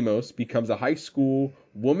Stamos becomes a high school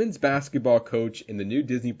women's basketball coach in the new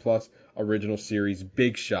Disney Plus original series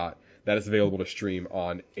Big Shot that is available to stream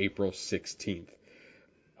on April 16th.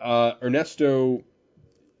 Ernesto,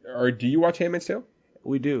 do you watch Handmaid's Tale?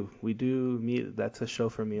 We do. That's a show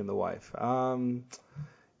for me and the wife.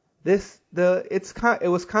 It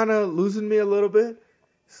was kind of losing me a little bit.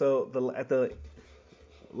 So at the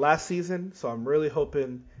last season, so I'm really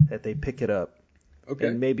hoping that they pick it up. Okay.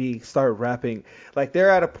 And maybe start wrapping. Like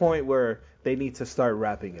they're at a point where they need to start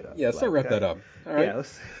wrapping it up. Yeah, let's start wrap that up. All right. Yeah.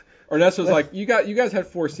 Ernesto's like, you guys had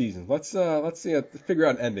 4 seasons. Let's see, figure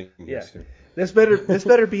out an ending here Yeah. soon. This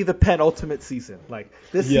better be the penultimate season. Like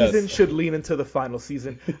this Yes. season should lean into the final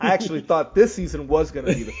season. I actually thought this season was going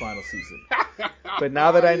to be the final season. But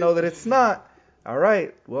now that I know that it's not, all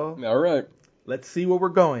right, let's see where we're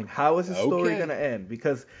going. How is the story going to end?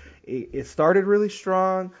 Because it started really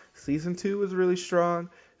strong. Season 2 was really strong.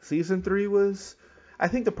 Season 3 was, I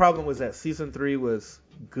think the problem was that season 3 was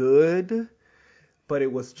good, but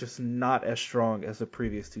it was just not as strong as the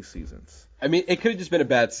previous 2 seasons. I mean, it could have just been a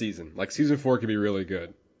bad season. Like season 4 could be really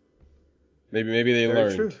good. Maybe they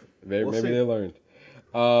learned. True. Maybe they learned.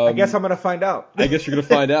 I guess I'm gonna find out. I guess you're gonna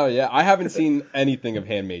find out. Yeah, I haven't seen anything of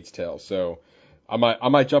Handmaid's Tale, so I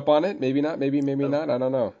might jump on it. Maybe not. Maybe not. I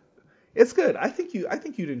don't know. It's good. I think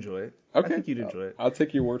you'd enjoy it. Okay. I think you'd enjoy it. I'll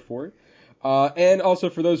take your word for it. And also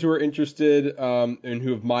for those who are interested and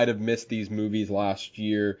who might have missed these movies last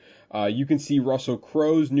year, you can see Russell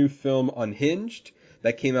Crowe's new film Unhinged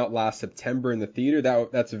that came out last September in the theater.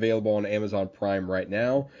 That's available on Amazon Prime right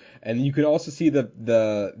now. And you can also see the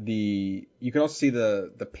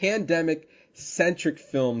pandemic centric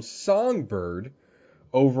film Songbird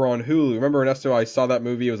over on Hulu. Remember, Ernesto, I saw that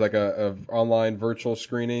movie. It was like a online virtual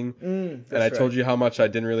screening, and I told you how much I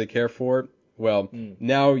didn't really care for it. Well,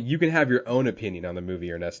 now you can have your own opinion on the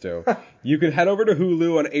movie, Ernesto. You can head over to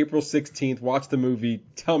Hulu on April 16th, watch the movie,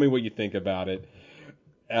 tell me what you think about it.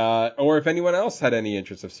 Or if anyone else had any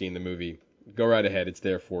interest of seeing the movie, go right ahead. It's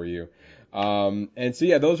there for you. And so,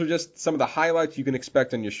 yeah, those are just some of the highlights you can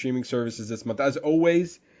expect on your streaming services this month. As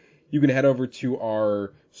always, you can head over to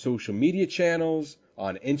our social media channels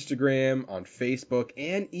on Instagram, on Facebook,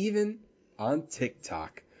 and even on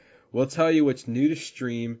TikTok. We'll tell you what's new to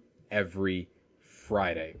stream every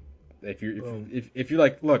Friday. If you're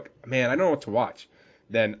like, look, man, I don't know what to watch,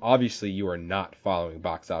 then obviously you are not following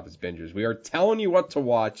Box Office Bingers. We are telling you what to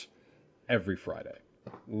watch every Friday,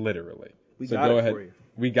 literally. We got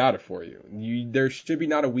it for you. There should be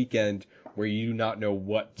not a weekend where you do not know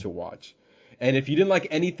what to watch. And if you didn't like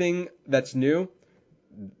anything that's new,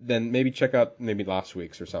 then maybe check out maybe last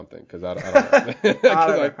week's or something, because I don't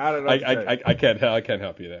know. I can't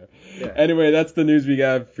help you there. Yeah. Anyway, that's the news we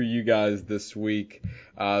have for you guys this week.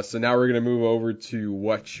 So now we're gonna move over to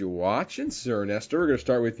what you watching, Sir Ernesto. We're gonna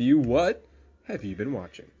start with you. What have you been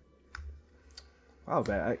watching? Wow,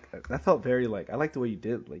 man, that felt very I like the way you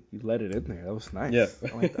did. Like you let it in there. That was nice. Yeah.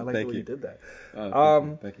 I like the way you did that.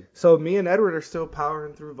 Thank you. So me and Edward are still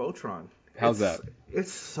powering through Voltron. How's that?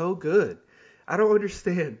 It's so good. I don't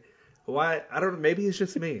understand why. Maybe it's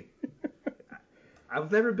just me. I've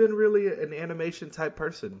never been really an animation type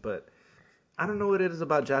person, but I don't know what it is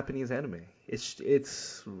about Japanese anime.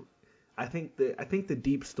 I think the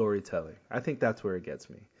deep storytelling. I think that's where it gets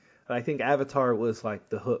me. I think Avatar was like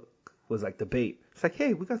the hook, was like the bait. It's like,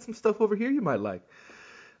 hey, we got some stuff over here you might like.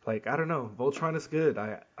 Like, I don't know, Voltron is good.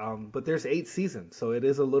 But there's 8 seasons, so it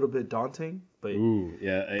is a little bit daunting. But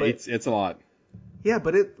it's a lot. Yeah,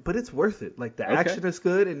 but it's worth it. Like the action is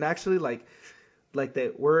good, and actually like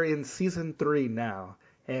that we're in season 3 now,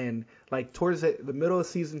 and like towards the middle of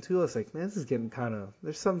season 2, I was like, man, this is getting kind of,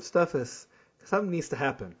 there's some stuff something needs to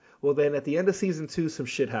happen. Well, then at the end of season 2, some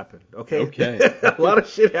shit happened. Okay. A lot of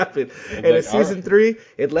shit happened, and in season 3,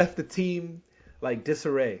 it left the team like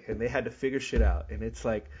disarray, and they had to figure shit out, and it's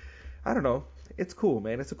like, I don't know, it's cool,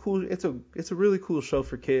 man. It's a really cool show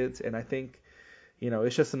for kids, and I think,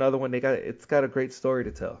 it's just another one it's got a great story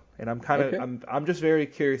to tell. And I'm just very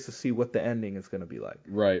curious to see what the ending is going to be like.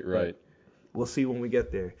 Right. But we'll see when we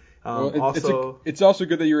get there. It's also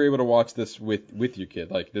good that you're able to watch this with your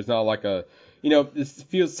kid. Like, there's not like this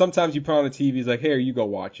feels, sometimes you put on the TV, it's like, hey, you go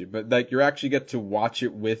watch it. But like, you actually get to watch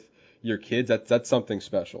it with your kids. That's something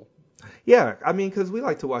special. Yeah. I mean, cause we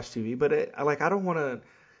like to watch TV, but I don't want to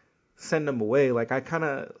send them away. Like, I kind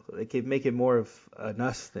of make it more of an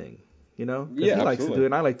us thing. Because he likes to do it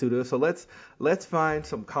and I like to do it. So let's find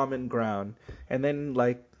some common ground. And then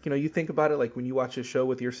you think about it like when you watch a show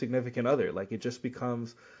with your significant other, like it just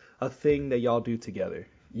becomes a thing that y'all do together.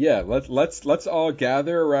 Yeah, let's all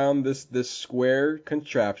gather around this square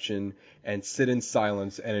contraption and sit in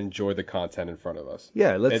silence and enjoy the content in front of us.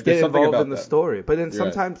 Yeah, let's get involved in the story. But then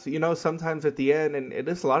sometimes, sometimes at the end, and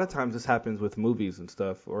a lot of times this happens with movies and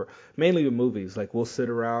stuff, or mainly with movies, like we'll sit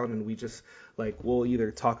around and we just like we'll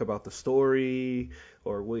either talk about the story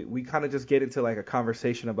or we kind of just get into like a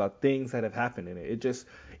conversation about things that have happened in it.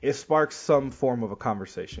 It sparks some form of a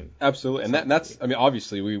conversation. Absolutely. And that's, I mean,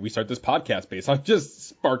 obviously we start this podcast based on just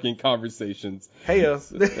sparking conversations. Hey, yo.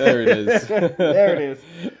 There it is. There it is.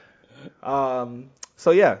 So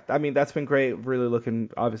yeah, I mean, that's been great. Really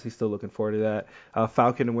obviously still looking forward to that.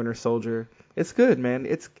 Falcon and Winter Soldier. It's good, man.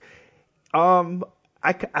 I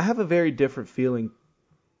have a very different feeling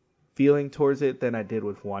towards it than I did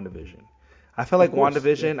with WandaVision. I felt like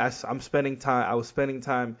WandaVision, yeah. I was spending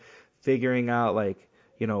time figuring out like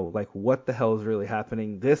what the hell is really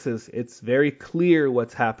happening. It's very clear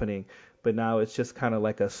what's happening, but now it's just kind of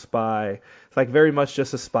like a spy. It's like very much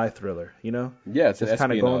just a spy thriller, you know? Yeah, it's just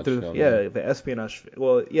kind of going through, film, the espionage.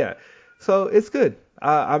 Well, yeah. So it's good.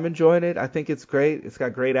 I'm enjoying it. I think it's great. It's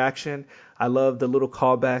got great action. I love the little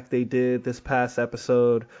callback they did this past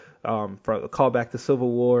episode. For a callback to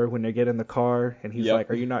Civil War when they get in the car and he's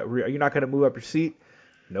like, "Are you not going to move up your seat?"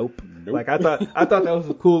 Nope. Like I thought that was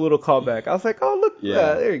a cool little callback. I was like, "Oh look,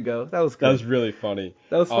 yeah, there you go." That was good. That was really funny.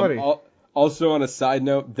 That was funny. Also on a side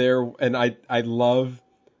note, I love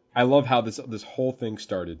how this whole thing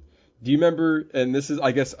started. Do you remember? And this is,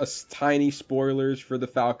 I guess, tiny spoilers for the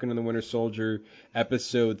Falcon and the Winter Soldier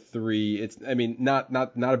episode 3. It's, I mean, not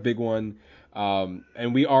a big one.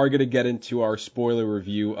 And we are going to get into our spoiler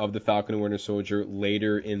review of the Falcon and Winter Soldier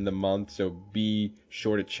later in the month, so be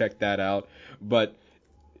sure to check that out. But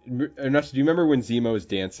Ernesto, do you remember when Zemo was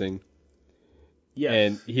dancing? Yes.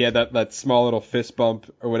 And he had that small little fist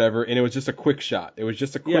bump or whatever, and it was just a quick shot. It was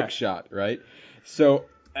just a quick shot, right? So,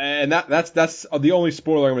 and that's the only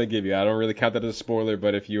spoiler I'm going to give you. I don't really count that as a spoiler,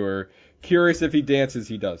 but if you're curious if he dances,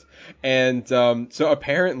 he does. And so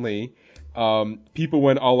apparently, people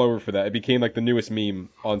went all over for that. It became like the newest meme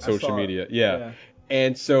on social media. Yeah.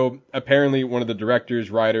 And so apparently one of the directors,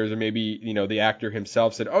 writers, or maybe the actor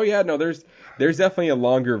himself said, "Oh yeah, no, there's definitely a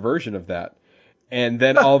longer version of that." And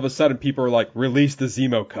then all of a sudden people were like, "Release the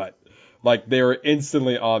Zemo cut." Like they were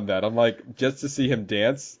instantly on that. I'm like, just to see him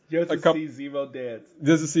dance. Just to see Zemo dance.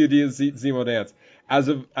 Just to see Zemo dance. As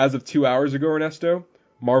of 2 hours ago, Ernesto,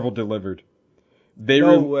 Marvel delivered.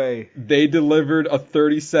 No way. They delivered a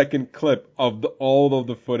 30-second clip of all of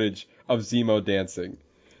the footage of Zemo dancing.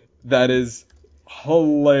 That is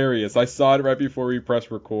hilarious. I saw it right before we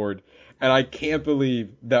pressed record, and I can't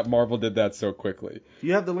believe that Marvel did that so quickly. Do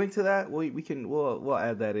you have the link to that? We'll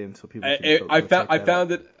add that in so people can. I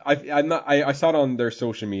saw it on their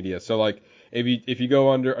social media. So like if you go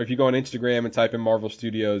on Instagram and type in Marvel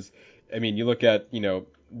Studios, I mean you look at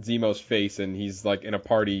Zemo's face and he's like in a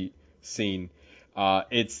party scene. I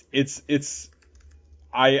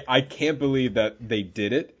can't believe that they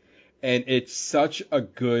did it, and it's such a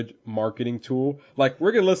good marketing tool. Like,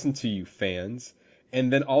 we're gonna listen to you, fans,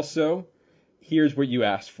 and then also, here's what you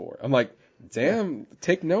asked for. I'm like, damn,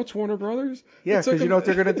 take notes, Warner Brothers. Yeah, because you know what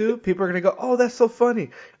they're gonna do? People are gonna go, "Oh, that's so funny.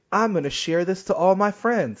 I'm gonna share this to all my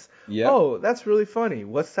friends." Yep. Oh, that's really funny.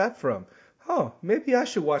 What's that from? Oh, maybe I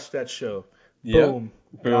should watch that show. Yep. Boom.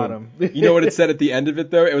 Got him. You know what it said at the end of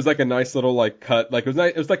it though? It was like a nice little cut. Like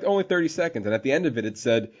it was like only 30 seconds, and at the end of it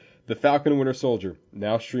said, "The Falcon and Winter Soldier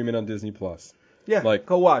now streaming on Disney Plus." Yeah. Like,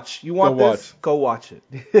 go watch. You want this? Go watch it.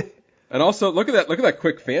 And also look at that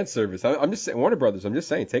quick fan service. I'm just saying, Warner Brothers. I'm just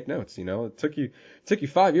saying, take notes. It took you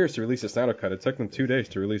 5 years to release a Snyder cut. It took them 2 days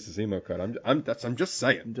to release the Zemo cut. I'm just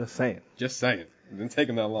saying. Just saying. It didn't take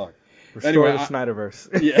them that long. Restore the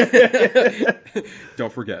Snyderverse. Yeah.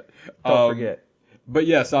 Don't forget. Don't forget. But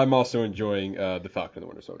yes, I'm also enjoying the Falcon and the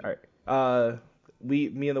Winter Soldier. All right.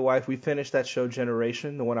 Me and the wife, we finished that show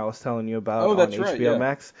Generation, the one I was telling you about on HBO yeah.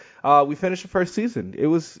 Max. We finished the first season.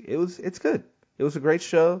 It's good. It was a great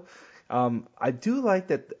show. I do like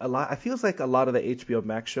that a lot. I feels like a lot of the HBO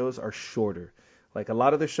Max shows are shorter. Like a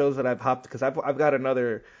lot of the shows that I've hopped, because I've got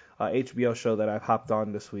another HBO show that I've hopped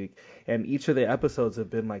on this week, and each of the episodes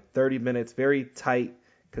have been like 30 minutes, very tight,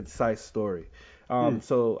 concise story.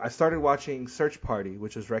 So I started watching Search Party,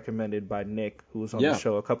 which was recommended by Nick, who was on the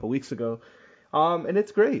show a couple weeks ago. And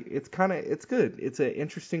it's great. It's good. It's an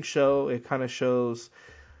interesting show. It kind of shows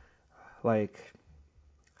like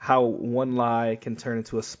how one lie can turn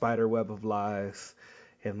into a spider web of lies,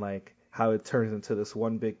 and like how it turns into this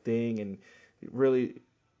one big thing. And really,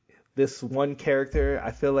 this one character,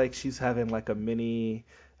 I feel like she's having like a mini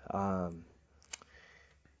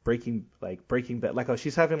Breaking Bad.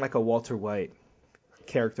 She's having like a Walter White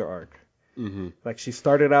character arc. Mm-hmm. Like she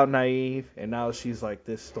started out naive, and now she's like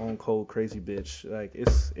this stone cold crazy bitch. Like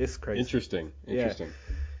it's crazy. Interesting. Yeah.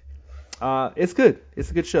 It's good. It's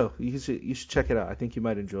a good show. You should check it out. I think you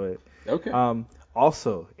might enjoy it. Okay.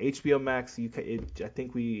 Also, HBO Max. I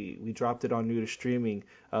think we dropped it on new to streaming.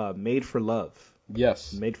 Made for Love.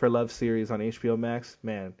 Yes. Made for Love series on HBO Max.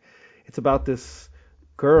 Man, it's about this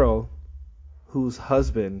girl whose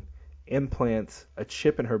husband implants a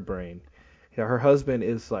chip in her brain. Yeah, her husband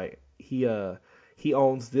is like he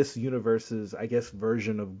owns this universe's, I guess,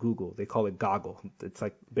 version of Google. They call it Goggle. It's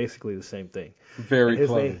like basically the same thing. Very His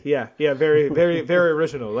clever. name, yeah, very, very, very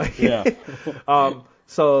original. Like, Yeah.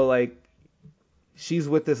 So like, she's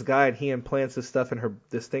with this guy and he implants this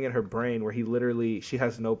thing in her brain where she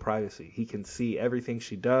has no privacy. He can see everything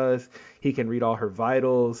she does. He can read all her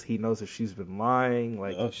vitals. He knows if she's been lying.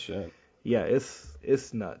 Like, Oh shit. yeah,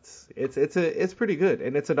 it's nuts. It's pretty good,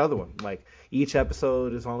 and it's another one. Like, each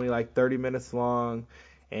episode is only like 30 minutes long,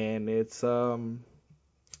 and it's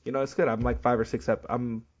it's good. I'm like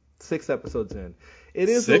I'm 6 episodes in. It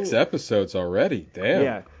is 6 episodes already. Damn.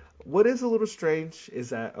 Yeah. What is a little strange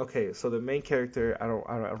is that, okay, so the main character, I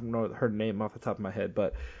don't know her name off the top of my head,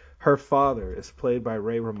 but her father is played by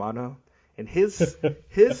Ray Romano, and his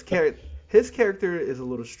character is a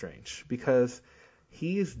little strange because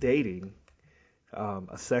he's dating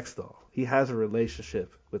a sex doll. He has a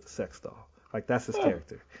relationship with a sex doll. Like, that's his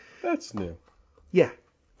character. That's new. Yeah.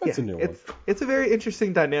 That's a new one. It's a very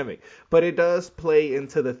interesting dynamic, but it does play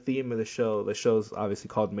into the theme of the show. The show's obviously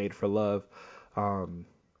called Made for Love.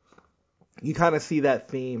 You kind of see that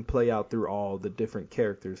theme play out through all the different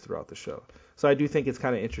characters throughout the show. So I do think it's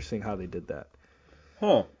kind of interesting how they did that.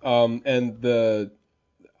 Huh. And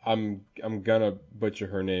I'm gonna butcher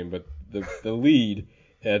her name, but the lead,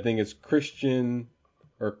 I think it's Christine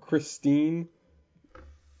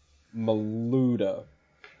Maluda.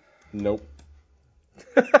 Nope.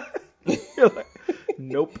 You're like,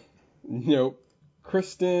 nope. Nope.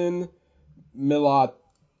 Kristen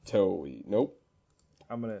Milatoi. Nope.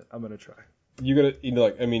 I'm gonna try. You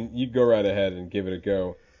go right ahead and give it a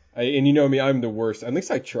go. And you know me, I'm the worst. At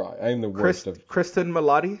least I try. I am the worst of Kristen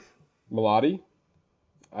Milotti. Milotti.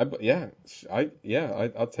 I'll take it.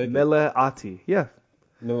 Milotti. Yeah.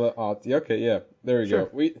 Milotti. Okay, yeah. There we Sure.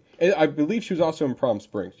 go. I believe she was also in Palm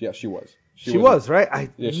Springs. Yeah, she was. She was,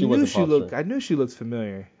 right? She was in Palm Springs. I knew she looked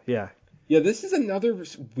familiar. Yeah. Yeah, this is another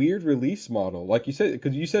weird release model, like you said,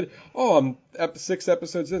 because you said, "Oh, I'm 6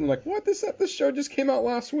 episodes in." I'm like, what? This show just came out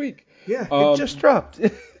last week. Yeah, it just dropped.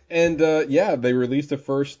 And they released the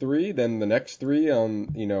first 3, then the next 3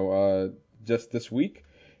 on just this week,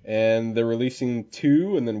 and they're releasing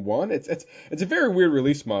 2 and then 1. It's a very weird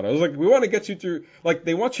release model. It's like, we want to get you through, like,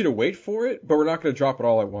 they want you to wait for it, but we're not going to drop it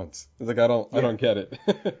all at once. It's like, I don't get it.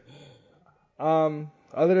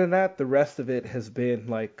 Other than that, the rest of it has been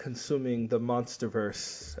like consuming the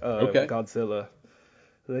MonsterVerse of Godzilla,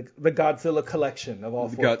 the Godzilla collection of all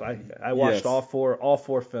 4. I watched all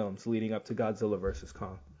four films leading up to Godzilla vs.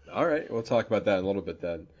 Kong. All right, we'll talk about that in a little bit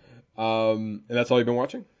then. And that's all you've been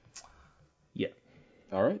watching? Yeah.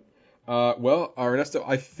 All right. Well, Ernesto,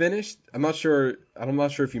 I finished. I'm not sure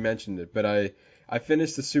if you mentioned it, but I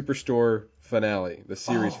finished the Superstore finale, the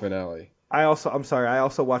series finale. I'm sorry, I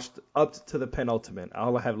also watched up to the penultimate.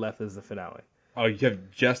 All I have left is the finale. Oh, you have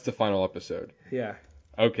just the final episode. Yeah.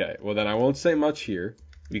 Okay, well then I won't say much here.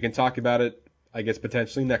 We can talk about it, I guess,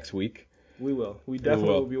 potentially next week. We will. We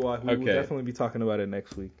definitely will definitely be talking about it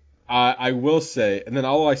next week. I will say, and then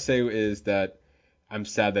all I say is that I'm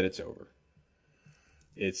sad that it's over.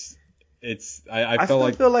 I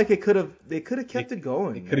feel like they could have kept it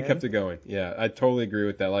going. It could have kept it going. Yeah, I totally agree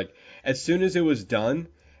with that. Like, as soon as it was done,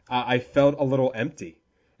 I felt a little empty.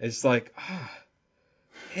 It's like,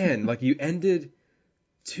 man, like, you ended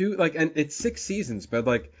and it's 6 seasons, but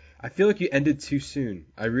like, I feel like you ended too soon.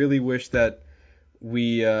 I really wish that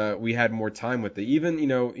we had more time with it. Even,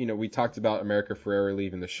 we talked about America Ferrera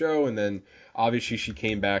leaving the show, and then obviously she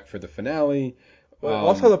came back for the finale.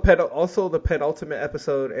 Also the penultimate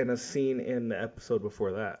episode and a scene in the episode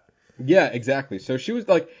before that. Yeah, exactly. So she was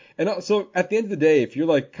like, and so at the end of the day, if you're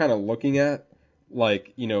like kind of looking at,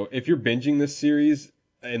 like, if you're binging this series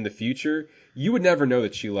in the future, you would never know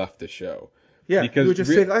that she left the show. Yeah, because you would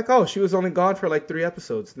just think like, oh, she was only gone for like 3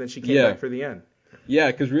 episodes, and then she came back for the end.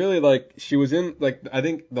 Yeah, because really, like, she was in, like, I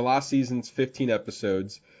think the last season's 15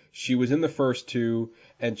 episodes. She was in the first 2,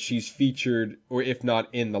 and she's featured, or if not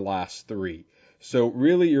in the last 3. So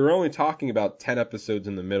really, you're only talking about 10 episodes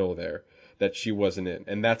in the middle there that she wasn't in,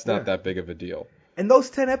 and that's not that big of a deal. And those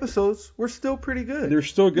 10 episodes were still pretty good. They're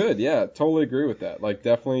still good, yeah. Totally agree with that. Like,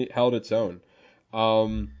 definitely held its own.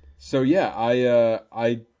 So yeah,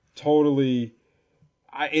 I totally,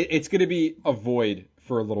 it's going to be a void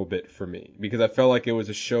for a little bit for me, because I felt like it was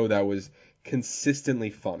a show that was consistently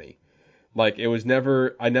funny. Like it was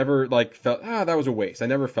never, I never like felt, that was a waste. I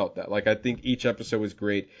never felt that. Like I think each episode was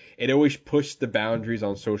great. It always pushed the boundaries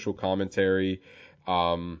on social commentary.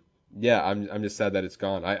 Yeah, I'm just sad that it's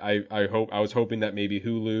gone. I was hoping that maybe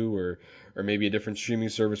Hulu or maybe a different streaming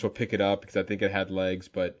service will pick it up because I think it had legs.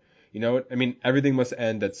 But you know what? I mean, everything must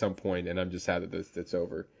end at some point, and I'm just sad that it's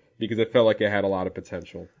over because it felt like it had a lot of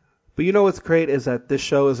potential. But you know what's great is that this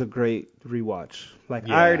show is a great rewatch. Like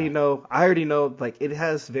Yeah. I already know like it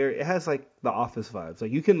has like The Office vibes.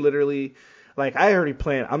 Like you can literally like I already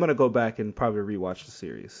plan I'm gonna go back and probably rewatch the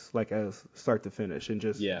series like as start to finish and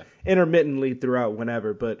just intermittently throughout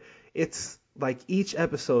whenever. But it's like each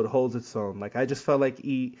episode holds its own. Like I just felt like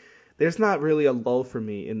there's not really a lull for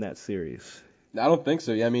me in that series. I don't think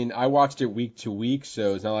so. Yeah, I mean, I watched it week to week,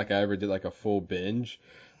 so it's not like I ever did like a full binge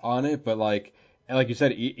on it. But like you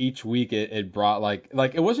said, each week it brought like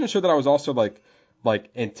it wasn't a show that I was also like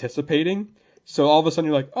anticipating. So all of a sudden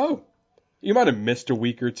you're like, oh, you might have missed a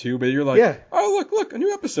week or two, but you're like, oh look, a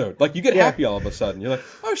new episode. Like you get happy all of a sudden. You're like,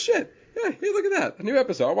 oh shit, yeah, hey, look at that, a new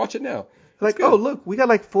episode. I'll watch it now. Like, oh look, we got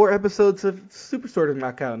like 4 episodes of Superstore to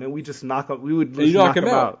knock out, and then we just we would just knock them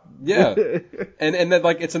out. Yeah, and then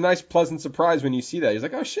like it's a nice pleasant surprise when you see that. He's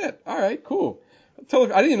like, oh shit, all right, cool. I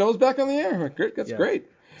didn't even know it was back on the air. I'm like, great, that's great.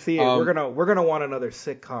 See, we're gonna want another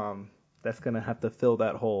sitcom that's gonna have to fill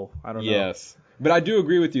that hole. I don't know. Yes, but I do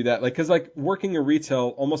agree with you that because like working in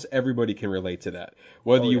retail, almost everybody can relate to that.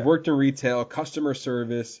 Whether you've worked in retail, customer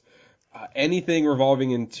service. Anything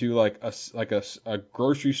revolving into like a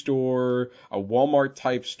grocery store, a Walmart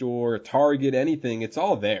type store, a Target, anything, it's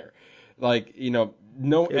all there. Like, you know,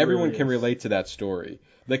 everyone really can is. relate to that story.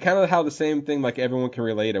 They kind of how the same thing like everyone can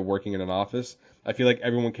relate at working in an office. I feel like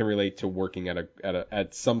everyone can relate to working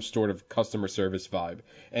at some sort of customer service vibe,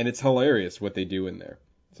 and it's hilarious what they do in there.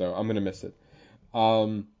 So I'm gonna miss it.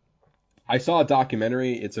 I saw a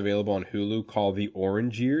documentary. It's available on Hulu called The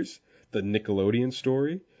Orange Years, the Nickelodeon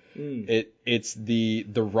story. It's the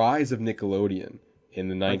rise of Nickelodeon in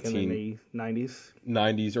the 90s.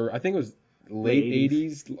 90s, or I think it was late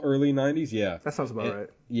 80s, early 90s. Yeah, that sounds about right.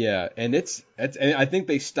 Yeah, and and I think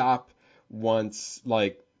they stopped once.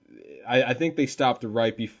 Like I think they stopped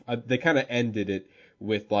right before they kind of ended it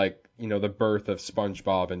with like the birth of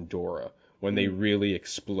SpongeBob and Dora when they really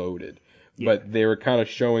exploded. Yeah. But they were kind of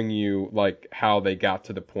showing you like how they got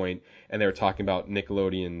to the point, and they were talking about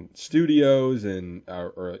Nickelodeon Studios and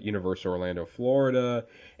or Universal Orlando, Florida,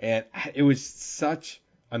 and it was such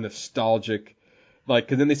a nostalgic, like,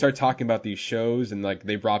 because then they started talking about these shows, and like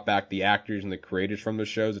they brought back the actors and the creators from the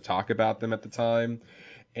shows to talk about them at the time,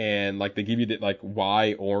 and like they give you the, like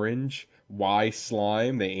why orange, why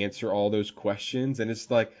slime, they answer all those questions, and it's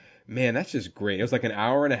like, man, that's just great. It was like an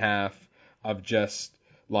hour and a half of just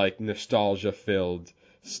like nostalgia filled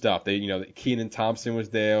stuff. Kenan Thompson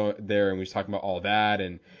was there and we was talking about all that,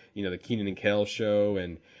 and the Kenan and Kel show,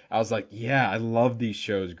 and I was like, yeah, I love these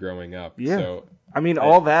shows growing up. Yeah. So I mean,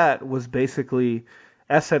 all that was basically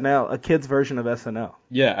SNL, a kid's version of SNL.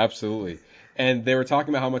 Yeah, absolutely. And they were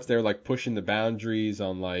talking about how much they're like pushing the boundaries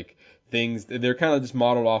on like things. They're kind of just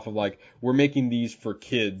modeled off of like, we're making these for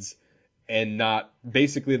kids. And not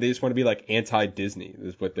basically, they just want to be like anti-Disney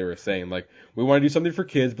is what they were saying. Like, we want to do something for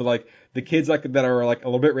kids, but like the kids like that are like a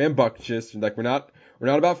little bit rambunctious. Like we're not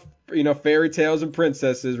about fairy tales and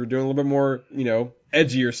princesses. We're doing a little bit more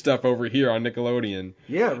edgier stuff over here on Nickelodeon.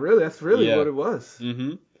 Yeah, really, that's really what it was.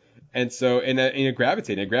 Mm-hmm. And so it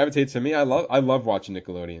gravitates to me. I love watching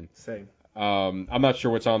Nickelodeon. Same. I'm not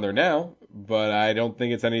sure what's on there now, but I don't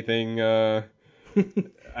think it's anything. I don't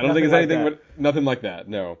think it's anything. But nothing like that.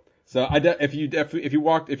 No. So if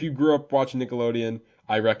you grew up watching Nickelodeon,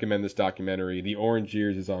 I recommend this documentary. The Orange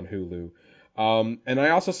Years is on Hulu. And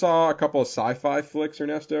I also saw a couple of sci-fi flicks,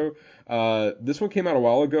 Ernesto. This one came out a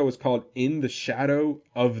while ago. It's called In the Shadow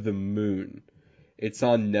of the Moon. It's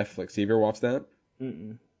on Netflix. Have you ever watched that?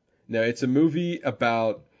 Mm-mm. No, it's a movie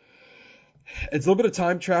about. It's a little bit of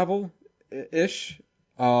time travel ish.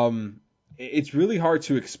 It's really hard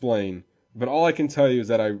to explain, but all I can tell you is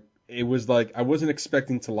that it was like I wasn't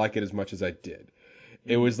expecting to like it as much as I did.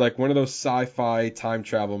 It was like one of those sci-fi time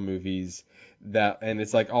travel movies and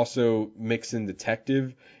it's like also mixed in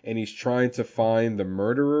detective, and he's trying to find the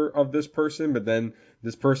murderer of this person, but then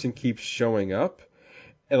this person keeps showing up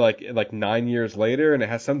and like 9 years later, and it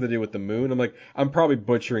has something to do with the moon. I'm probably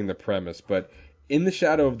butchering the premise, but In the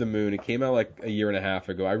Shadow of the Moon, it came out like a year and a half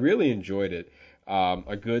ago. I really enjoyed it.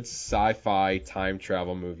 A good sci-fi time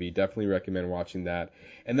travel movie. Definitely recommend watching that.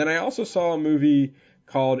 And then I also saw a movie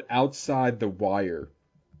called Outside the Wire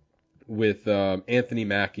with Anthony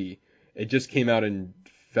Mackie. It just came out in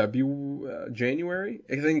January.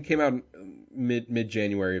 I think it came out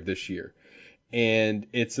mid-January of this year. and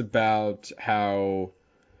it's about how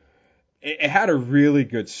it had a really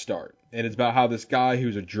good start, and it's about how this guy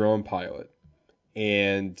who's a drone pilot,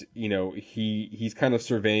 and he's kind of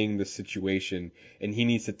surveying the situation, and he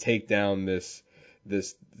needs to take down this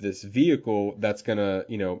vehicle that's gonna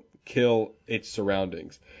kill its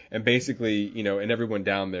surroundings, and basically and everyone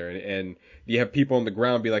down there, and you have people on the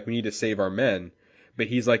ground be like, we need to save our men, but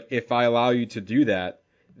he's like, if I allow you to do that,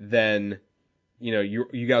 then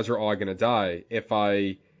you guys are all gonna die. If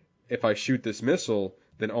I shoot this missile,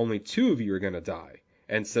 then only 2 of you are gonna die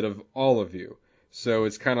instead of all of you. So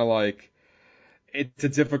it's kind of like, it's a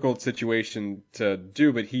difficult situation to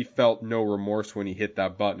do, but he felt no remorse when he hit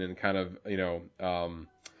that button and kind of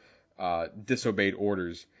disobeyed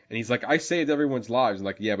orders. And he's like, I saved everyone's lives. And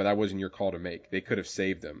like, yeah, but that wasn't your call to make. They could have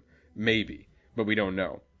saved them, maybe, but we don't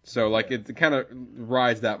know. So like, it kind of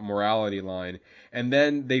rides that morality line. And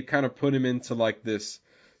then they kind of put him into like this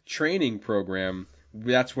training program.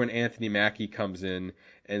 That's when Anthony Mackie comes in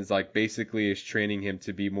and is like, basically is training him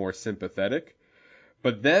to be more sympathetic.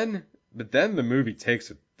 But then the movie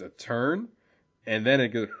takes a turn, and then it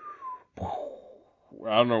goes.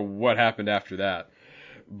 I don't know what happened after that,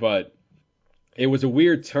 but it was a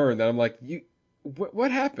weird turn that I'm like,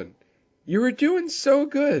 what happened? You were doing so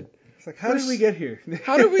good. It's like, how did we get here?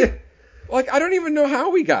 How did we? Like, I don't even know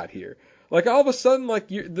how we got here. Like, all of a sudden, like,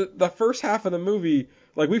 the first half of the movie,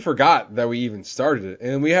 like, we forgot that we even started it,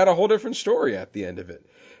 and we had a whole different story at the end of it.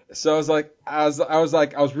 So I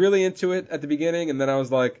was really into it at the beginning, and then I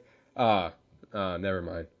was like, never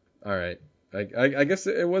mind. All right. I guess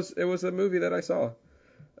it was a movie that I saw.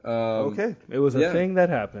 Okay. It was a thing that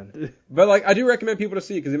happened. But like, I do recommend people to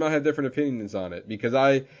see it because they might have different opinions on it, because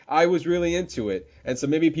I was really into it, and so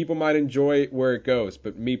maybe people might enjoy where it goes,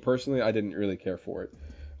 but me personally, I didn't really care for it.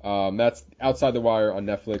 That's Outside the Wire on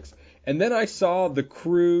Netflix. And then I saw The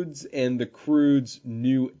Croods and The Croods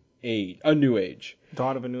New Age.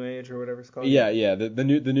 Dawn of a New Age or whatever it's called. Yeah, the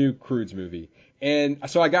new Croods movie. And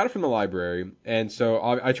so I got it from the library, and so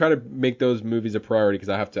I try to make those movies a priority because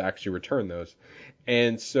I have to actually return those.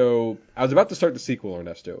 And so I was about to start the sequel,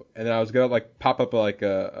 Ernesto, and then I was gonna like pop up like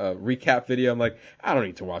a recap video. I'm like, I don't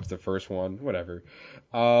need to watch the first one, whatever.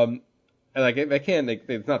 And like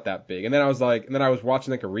it's not that big. And then I was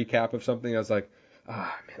watching like a recap of something. And I was like, man,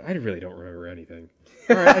 I really don't remember anything.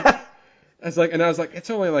 All right, I was like, it's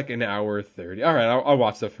only like an hour 30. All right, I'll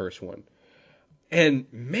watch the first one. And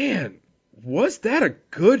man, was that a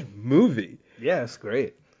good movie? Yeah, it's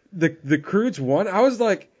great. The Croods one, I was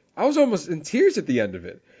almost in tears at the end of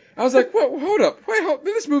it. I was like, whoa, hold up.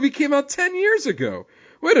 This movie came out 10 years ago.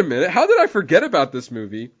 Wait a minute. How did I forget about this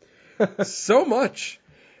movie so much?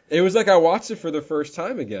 It was like I watched it for the first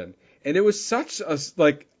time again. And it was such a,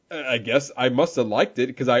 like, I guess I must have liked it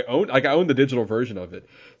because I owned the digital version of it.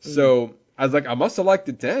 So I was like, I must have liked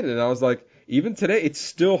it then. And I was like, even today, it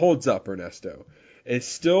still holds up, Ernesto. It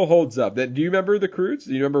still holds up. Do you remember The Croods?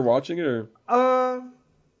 Do you remember watching it? Or?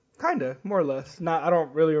 Kinda, more or less. I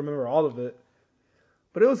don't really remember all of it,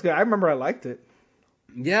 but it was good. I remember I liked it.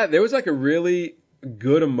 Yeah, there was like a really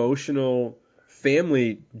good emotional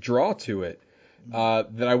family draw to it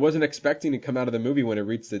that I wasn't expecting to come out of the movie when it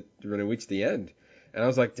reached the end. And I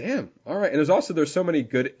was like, damn, all right. And there's so many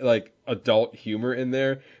good like adult humor in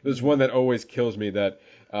there. There's one that always kills me that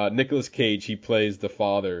Nicolas Cage, he plays the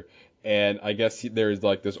father. And I guess there's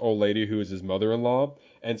like this old lady who is his mother-in-law.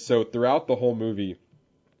 And so throughout the whole movie,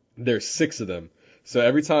 there's 6 of them. So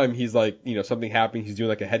every time he's like, something happening, he's doing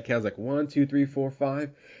like a head count, like 1, 2, 3, 4,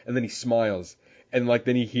 5, and then he smiles, and like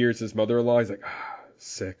then he hears his mother-in-law, he's like,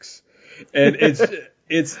 6, and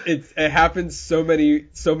it happens so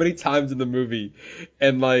many times in the movie,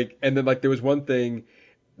 and then there was one thing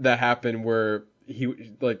that happened where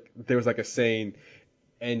there was like a saying,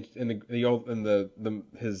 and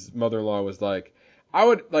his mother-in-law was like, I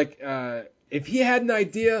would like if he had an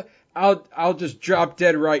idea, I'll just drop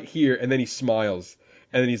dead right here. And then he smiles.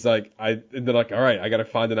 And then he's like, and they're like, all right, I gotta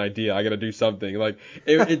find an idea. I gotta do something. Like,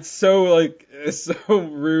 it's so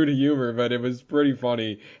rude humor, but it was pretty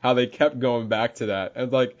funny how they kept going back to that.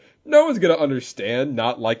 And like, no one's gonna understand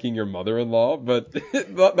not liking your mother-in-law, but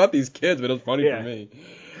not these kids, but it was funny for me.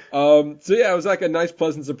 So yeah, it was like a nice,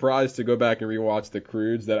 pleasant surprise to go back and rewatch The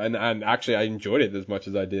Croods. And actually I enjoyed it as much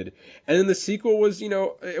as I did. And then the sequel was, it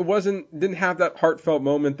didn't have that heartfelt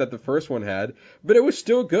moment that the first one had, but it was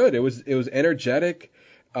still good. It was energetic.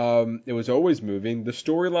 It was always moving. The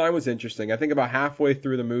storyline was interesting. I think about halfway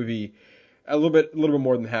through the movie, a little bit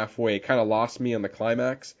more than halfway, it kind of lost me on the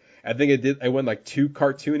climax. I think it went like too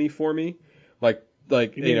cartoony for me. Like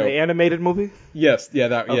you mean the animated movie? Yes, yeah,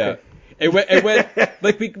 that, okay. Yeah. It went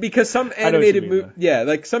like because some I know what you animated mean,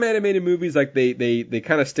 like some animated movies like they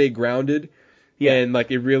kind of stay grounded. Yeah. And like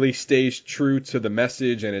it really stays true to the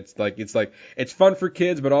message, and it's fun for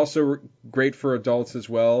kids, but also great for adults as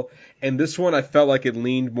well. And this one, I felt like it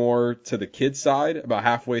leaned more to the kids side about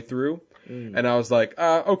halfway through, and I was like,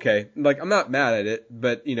 okay, like I'm not mad at it,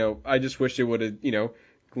 but I just wish it would have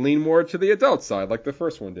leaned more to the adult side like the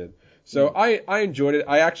first one did. So I enjoyed it.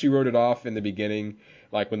 I actually wrote it off in the beginning,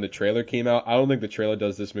 like when the trailer came out. I don't think the trailer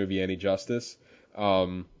does this movie any justice.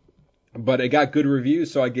 But it got good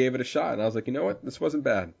reviews, so I gave it a shot, and I was like, you know what, this wasn't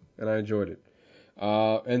bad, and I enjoyed it.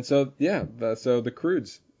 And so yeah, so the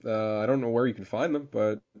Croods, I don't know where you can find them,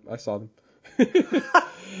 but I saw them.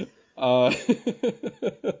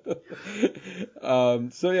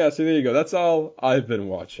 So there you go. That's all I've been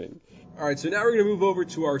watching. All right, so now we're gonna move over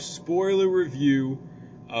to our spoiler review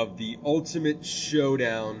of the Ultimate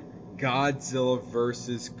Showdown, Godzilla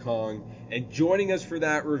vs. Kong, and joining us for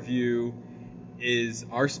that review is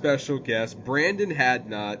our special guest, Brandon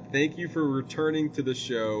Hadnot. Thank you for returning to the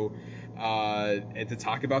show and to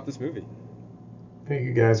talk about this movie. Thank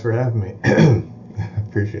you guys for having me.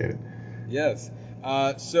 Appreciate it. Yes.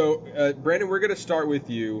 So Brandon, we're going to start with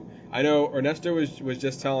you. I know Ernesto was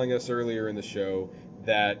just telling us earlier in the show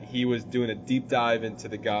that he was doing a deep dive into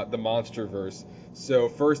the MonsterVerse. So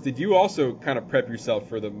first, did you also kind of prep yourself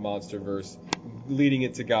for the MonsterVerse leading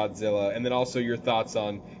into Godzilla, and then also your thoughts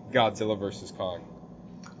on Godzilla versus Kong?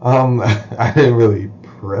 I didn't really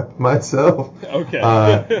prep myself. Okay.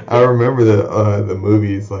 I remember the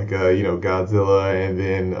movies like Godzilla, and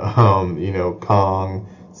then Kong,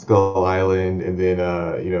 Skull Island, and then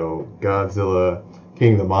Godzilla,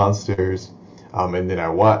 King of the Monsters. And then I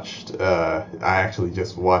actually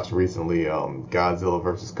just watched recently Godzilla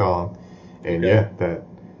versus Kong, and okay. that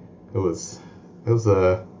it was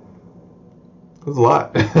a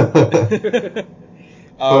lot.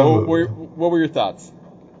 What were your thoughts?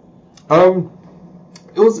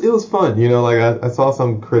 It was fun. I saw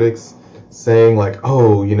some critics saying like,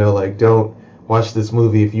 oh, like don't watch this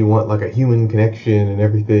movie if you want like a human connection and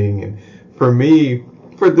everything. And for me,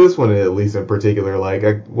 for this one at least in particular, like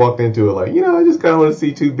I walked into it like, I just kind of want to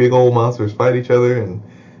see two big old monsters fight each other and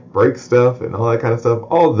break stuff and all that kind of stuff.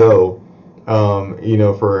 Although,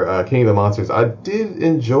 for King of the Monsters, I did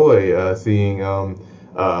enjoy seeing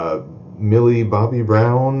Millie Bobby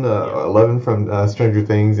Brown, 11 from Stranger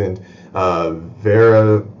Things, and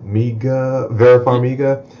Vera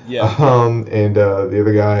Farmiga, and the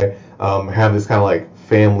other guy have this kind of like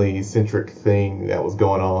family-centric thing that was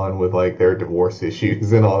going on with like their divorce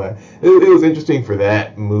issues and all that. It was interesting for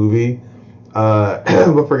that movie. But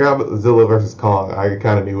for Godzilla versus Kong, I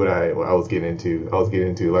kind of knew what I was getting into. I was getting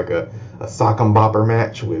into like a sock and bopper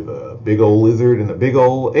match with a big old lizard and a big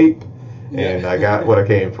old ape. And I got what I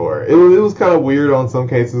came for. It was kind of weird on some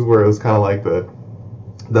cases where it was kind of like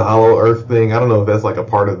the Hollow Earth thing. I don't know if that's like a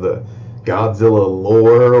part of the Godzilla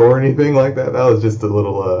lore or anything like that. That was just a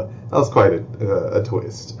little, that was quite a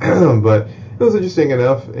twist. But it was interesting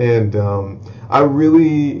enough, and I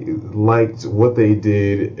really liked what they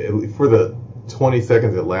did for the 20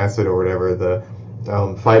 seconds it lasted or whatever, the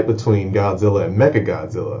fight between Godzilla and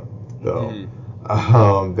Mechagodzilla, though. I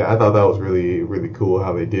thought that was really, really cool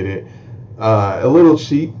how they did it. A little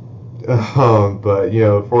cheap, but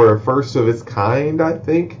for a first of its kind, I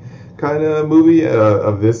think, kind of movie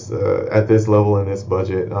of this at this level and this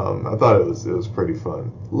budget, I thought it was pretty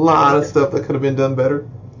fun. A lot of stuff that could have been done better.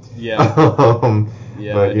 Yeah.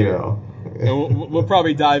 But and we'll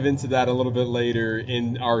probably dive into that a little bit later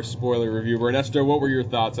in our spoiler review. Ernesto, what were your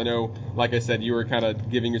thoughts? I know, like I said, you were kind of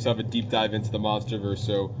giving yourself a deep dive into the MonsterVerse.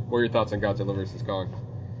 So, what are your thoughts on Godzilla vs. Kong?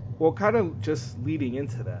 Well, kind of just leading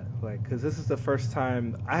into that, like, because this is the first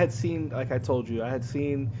time I had seen, like I told you,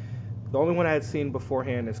 the only one I had seen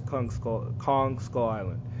beforehand is Kong Skull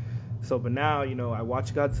Island. So, but now, I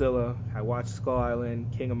watched Godzilla, I watched Skull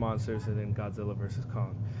Island, King of Monsters, and then Godzilla vs.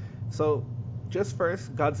 Kong. So, just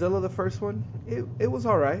first, Godzilla, the first one, it was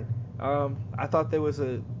all right. I thought there was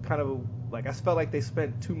a kind of I felt like they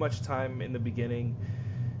spent too much time in the beginning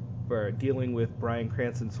for dealing with Bryan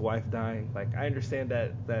Cranston's wife dying. Like, I understand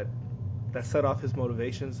that set off his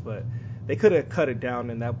motivations, but they could have cut it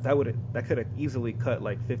down, and that could have easily cut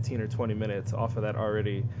like 15 or 20 minutes off of that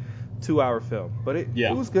already 2-hour film. But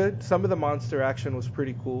it was good. Some of the monster action was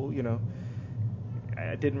pretty cool.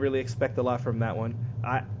 I didn't really expect a lot from that one.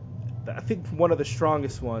 I think one of the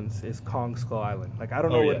strongest ones is Kong Skull Island. Like, I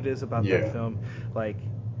don't know what it is about that film. Like,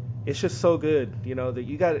 it's just so good, that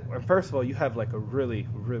you got. First of all, you have like a really,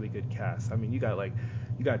 really good cast. I mean, you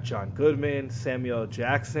got John Goodman, Samuel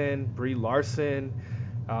Jackson, Brie Larson,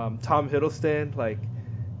 Tom Hiddleston. Like,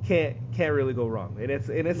 can't really go wrong. And it's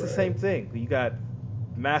the same thing. You got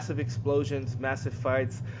massive explosions, massive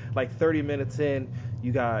fights. Like 30 minutes in,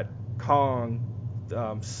 you got Kong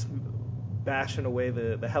bashing away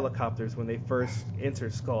the helicopters when they first enter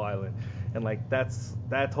Skull Island, and like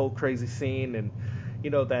that whole crazy scene, and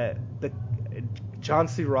that the John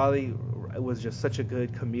C. Reilly was just such a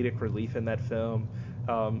good comedic relief in that film.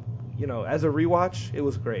 As a rewatch, it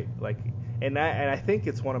was great. Like, and I think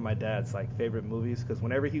it's one of my dad's like favorite movies, because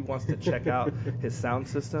whenever he wants to check out his sound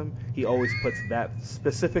system, he always puts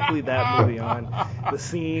specifically that movie on, the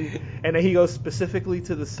scene, and then he goes specifically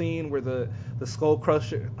to the scene where the skull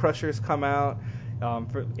crushers come out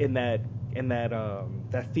in that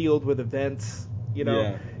field with the vents.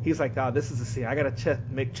 He's like, this is the scene. I gotta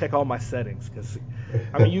check all my settings, because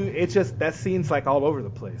I mean, it's just that scene's like all over the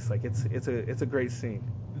place. Like it's a great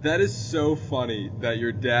scene. That is so funny that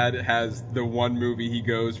your dad has the one movie he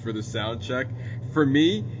goes for the sound check. For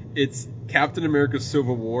me, it's Captain America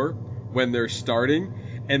Civil War when they're starting,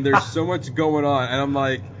 and there's so much going on, and I'm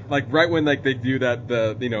like right when like they do that,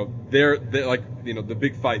 they're like, the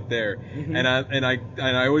big fight there, mm-hmm. and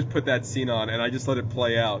I always put that scene on, and I just let it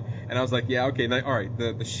play out, and I was like, yeah, okay, all right,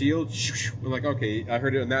 the shield, we're like, okay, I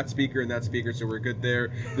heard it on that speaker, so we're good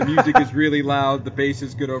there. The music is really loud, the bass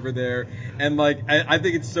is good over there, and like I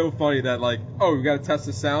think it's so funny that like, oh, we got to test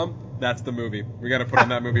the sound. That's the movie. We got to put on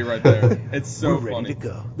that movie right there. It's so funny. We're ready to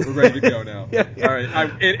go. We're ready to go now. Yeah. All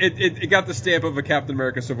right. It got the stamp of a Captain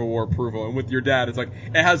America Civil War approval, and with your dad, it's like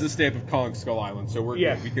it has the stamp of Kong Skull Island. So we're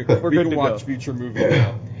good. We can watch future movies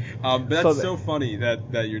now. But that's so funny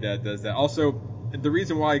that your dad does that. Also, the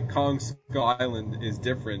reason why Kong Skull Island is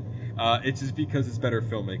different, it's just because it's better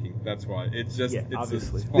filmmaking. That's why. It's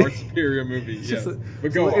obviously. a far superior movie. Yes.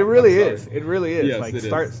 But go on. It really is. It really is. Yes, like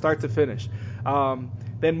it start to finish.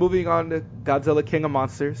 Then moving on to Godzilla King of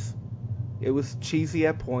Monsters, it was cheesy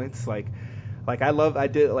at points. I know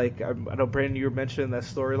Brandon, you were mentioning that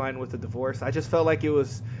storyline with the divorce. I just felt like it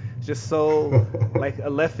was just so like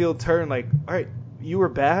a left field turn. Like, all right, you were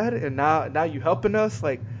bad, and now you helping us.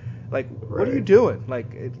 Like right. What are you doing?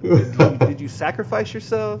 Like, did you sacrifice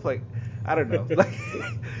yourself? Like, I don't know. Like,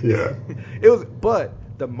 yeah, it was. But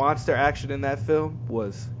the monster action in that film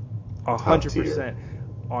was 100%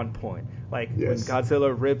 on point. Like when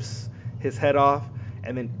Godzilla rips his head off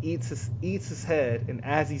and then eats his head, and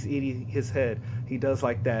as he's eating his head, he does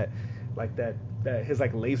like that his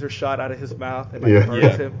like laser shot out of his mouth and like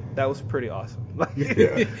burns him. That was pretty awesome. Like,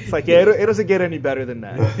 it's like it doesn't get any better than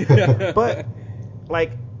that. But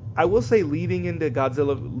like I will say, leading into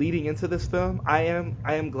this film, I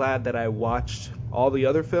am glad that I watched all the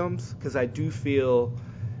other films, because I do feel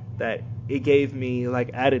that it gave me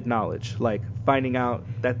like added knowledge, like finding out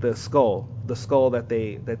that the skull that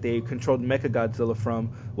they controlled Mechagodzilla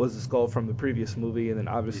from was the skull from the previous movie, and then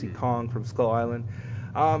obviously Kong from Skull Island.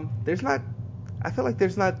 I feel like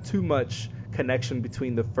there's not too much connection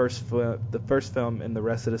between the first film and the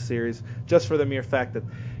rest of the series, just for the mere fact that,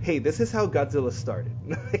 hey, this is how Godzilla started.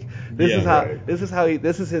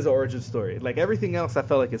 This is his origin story. Like everything else, I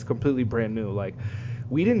felt like it's completely brand new. Like,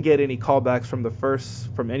 we didn't get any callbacks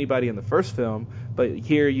from anybody in the first film, but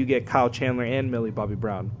here you get Kyle Chandler and Millie Bobby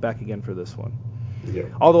Brown back again for this one. Yeah.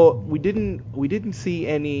 Although we didn't see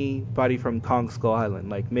anybody from Kong Skull Island,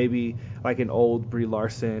 like maybe like an old Brie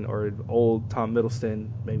Larson or an old Tom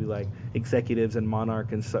Middleton, maybe like executives in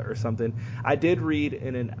Monarch or something. I did read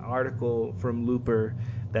in an article from Looper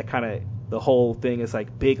that kind of the whole thing is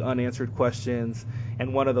like big unanswered questions,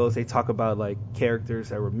 and one of those they talk about like characters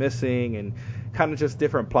that were missing and kind of just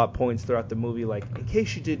different plot points throughout the movie, like in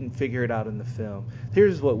case you didn't figure it out in the film,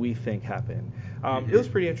 here's what we think happened. It was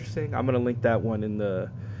pretty interesting. I'm going to link that one in the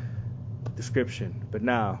description. But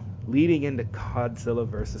now, leading into Godzilla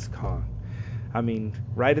vs. Kong. I mean,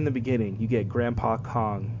 right in the beginning, you get Grandpa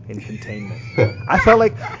Kong in containment. I felt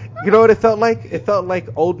like, you know what it felt like? It felt like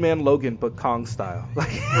Old Man Logan, but Kong style. Like,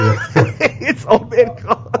 it's Old Man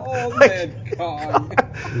Kong. Old Man Kong.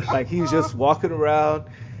 Like, he's just walking around.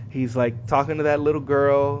 He's like talking to that little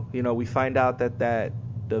girl. You know, we find out that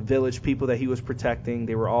the village people that he was protecting,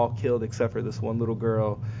 they were all killed except for this one little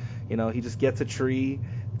girl. You know, he just gets a tree,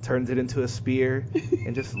 turns it into a spear,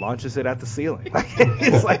 and just launches it at the ceiling. Like,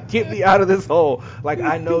 it's like, get me out of this hole. Like,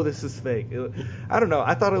 I know this is fake. I don't know.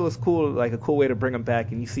 I thought it was cool, like a cool way to bring him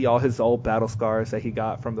back. And you see all his old battle scars that he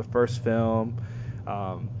got from the first film.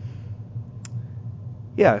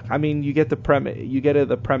 Yeah, I mean, you get the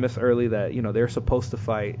premise early that, you know, they're supposed to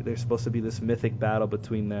fight. There's supposed to be this mythic battle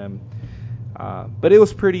between them. But it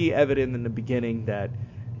was pretty evident in the beginning that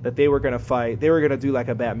they were going to fight. They were going to do like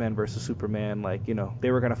a Batman versus Superman, like, you know,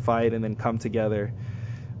 they were going to fight and then come together.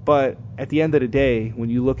 But at the end of the day, when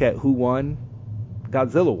you look at who won,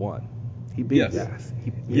 Godzilla won. He beat his ass.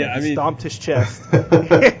 He stomped his chest.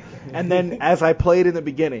 And then, as I played in the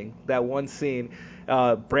beginning, that one scene,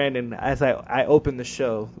 Brandon, as I opened the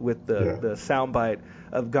show with the soundbite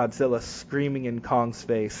of Godzilla screaming in Kong's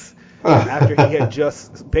face after he had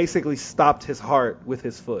just basically stopped his heart with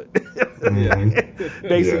his foot.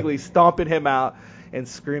 Basically stomping him out and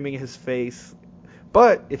screaming in his face.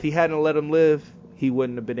 But if he hadn't let him live, he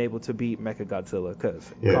wouldn't have been able to beat Mechagodzilla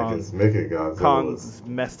because Kong's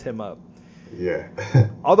messed him up. Yeah.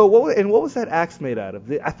 Although, what was that axe made out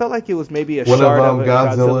of? I felt like it was maybe a shard of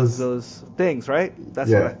Godzilla's things, right?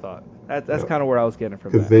 That's what I thought. That's kind of where I was getting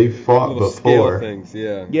from that. Because they fought little before. Scale things,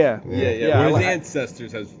 yeah. Well, his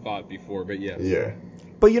ancestors have fought before, but yes. Yeah.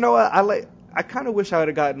 But you know what? I kind of wish I would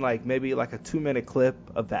have gotten maybe a 2-minute clip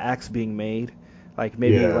of the axe being made. Like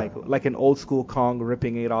maybe like an old school Kong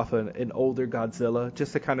ripping it off an older Godzilla,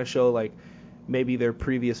 just to kind of show maybe their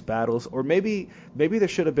previous battles, or maybe there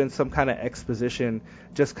should have been some kind of exposition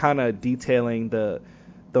just kind of detailing the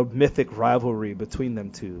mythic rivalry between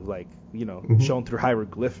them two, shown through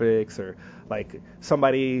hieroglyphics, or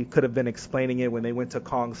somebody could have been explaining it when they went to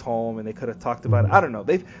Kong's home and they could have talked about it. I don't know.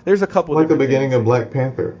 There's a couple like the beginning things. of Black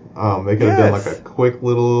Panther. They could have done a quick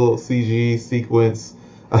little CG sequence,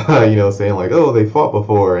 saying they fought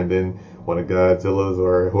before, and then one of Godzilla's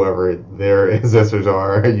or whoever their ancestors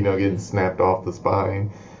are, getting snapped off the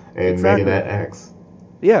spine and making that axe.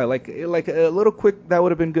 Yeah, like a little quick, that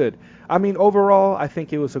would have been good. I mean, overall, I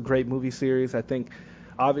think it was a great movie series. I think,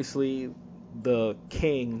 obviously, the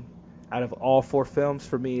king out of all 4 films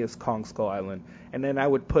for me is Kong Skull Island, and then I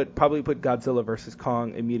would probably put Godzilla vs.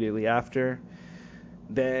 Kong immediately after,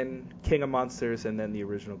 then King of Monsters, and then the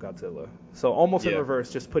original Godzilla. So almost in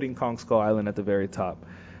reverse, just putting Kong Skull Island at the very top.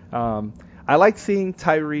 I like seeing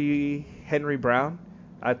Tyree Henry Brown,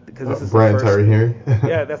 because this is Brian the first. Tyree Henry.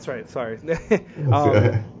 Yeah, that's right. Sorry.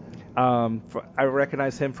 I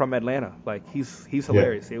recognize him from Atlanta. He's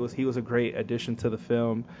hilarious. He was a great addition to the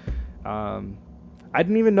film. I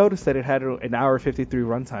didn't even notice that it had an hour 53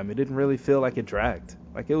 runtime. It didn't really feel like it dragged.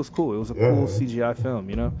 It was cool. It was a cool CGI film.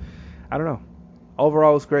 I don't know.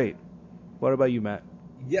 Overall, it was great. What about you, Matt?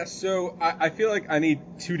 Yeah, so I feel like I need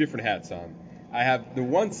 2 different hats on. I have the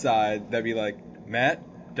one side that'd be like,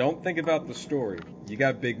 Matt, don't think about the story. You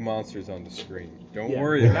got big monsters on the screen. Don't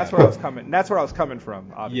worry about it. That's where I was coming. That's where I was coming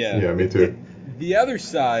from. Obviously. Yeah, me too. The other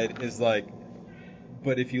side is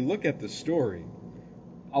but if you look at the story,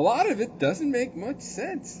 a lot of it doesn't make much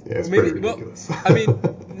sense. Yeah, it's pretty ridiculous. I mean,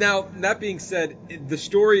 now that being said, the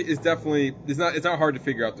story is definitely it's not hard to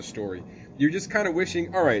figure out the story. You're just kind of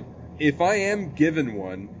wishing, all right, if I am given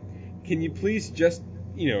one, can you please just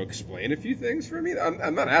explain a few things for me?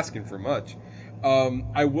 I'm not asking for much.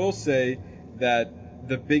 I will say that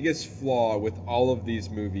the biggest flaw with all of these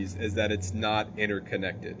movies is that it's not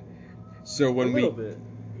interconnected. So when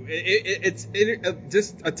it's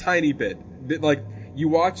just a tiny bit. You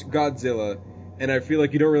watch Godzilla, and I feel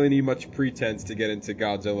like you don't really need much pretense to get into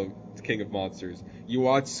Godzilla, King of Monsters. You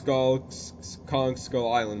watch Kong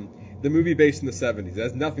Skull Island, the movie based in the 70s. It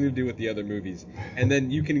has nothing to do with the other movies. And then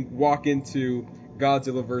you can walk into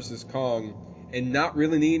Godzilla vs. Kong and not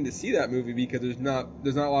really needing to see that movie because there's not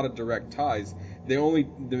a lot of direct ties.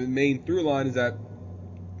 The main through line is that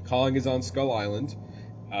Kong is on Skull Island.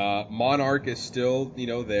 Monarch is still,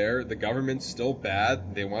 there. The government's still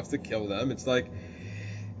bad. They wants to kill them. It's I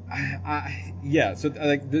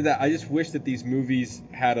just wish that these movies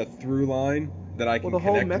had a through line that I can connect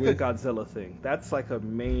with. Well, the whole Mechagodzilla thing, that's a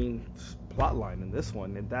main plot line in this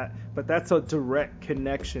one, but that's a direct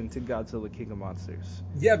connection to Godzilla King of Monsters.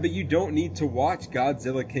 Yeah, but you don't need to watch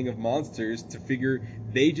Godzilla King of Monsters to figure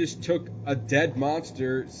they just took a dead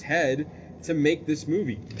monster's head to make this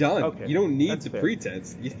movie. Done. Okay, you don't need the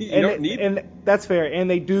pretense. And that's fair. And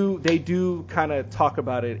they do kind of talk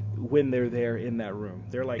about it when they're there in that room.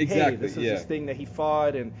 They're like, hey, this is this thing that he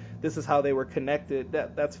fought, and this is how they were connected.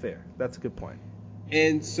 That's fair. That's a good point.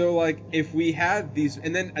 And so, if we had these,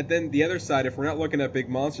 and then the other side, if we're not looking at big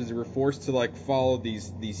monsters, we're forced to follow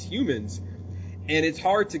these humans, and it's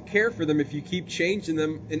hard to care for them if you keep changing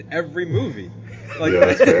them in every movie.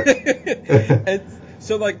 That's fair. And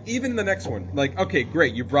so, even the next one, okay,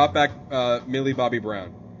 great, you brought back Millie Bobby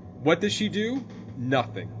Brown. What does she do?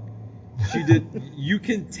 Nothing. You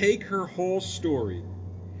can take her whole story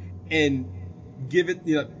and give it,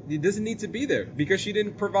 it doesn't need to be there because she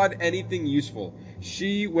didn't provide anything useful.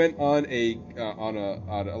 She went on a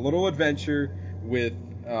little adventure with,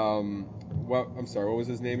 what was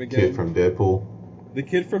his name again? Kid from Deadpool. The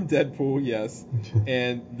kid from Deadpool, yes,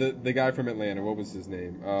 and the guy from Atlanta. What was his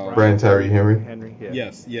name? Brian Tyree Henry. Yeah.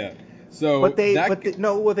 Yes, yeah. So, But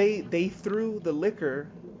they threw the liquor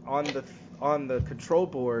on the control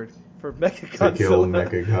board for To kill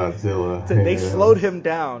Mechagodzilla. Mechagodzilla. They Yeah. slowed him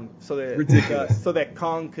down so that Ridiculous. so that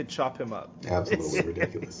Kong could chop him up. Absolutely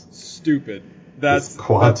ridiculous. Stupid. This That's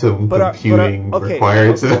quantum but computing okay,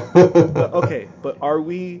 required okay, but are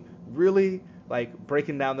we really like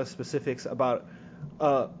breaking down the specifics about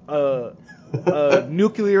a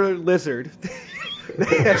nuclear lizard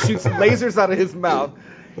that shoots lasers out of his mouth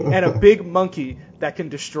and a big monkey that can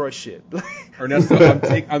destroy shit? Ernesto.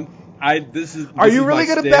 Are you really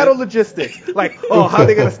gonna battle logistics? Like, how are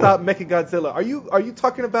they gonna stop Mechagodzilla? Are you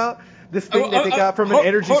talking about this thing that they got from an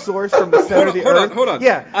energy source from the center of the earth? Hold on.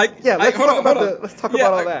 Yeah. Let's talk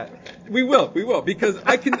about all that. We will, because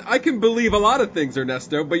I can believe a lot of things,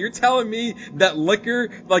 Ernesto, but you're telling me that liquor,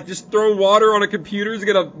 like just throwing water on a computer is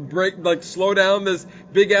gonna slow down this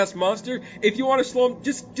big ass monster? If you want to slow him,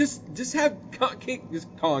 just have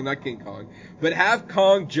Kong, not King Kong, but have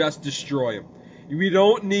Kong just destroy him. We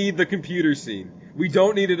don't need the computer scene. We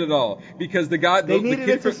don't need it at all, because the guy they needed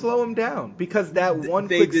it to slow him down, because that one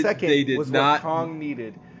quick second was what Kong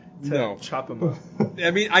needed to chop him up.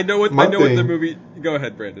 I mean, I know what the movie. Go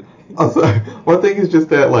ahead, Brandon. Also, one thing is just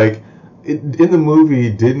that, like, in the movie,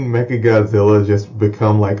 didn't Mechagodzilla just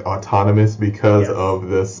become like autonomous because of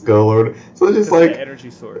the skull? Or so it's just like the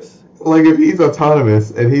energy source. Like, if he's autonomous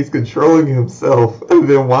and he's controlling himself,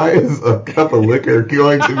 then why is a cup of liquor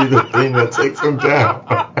going to be the thing that takes him down?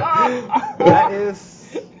 That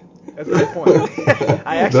is a good point.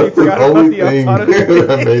 I actually That's forgot about the autonomous thing.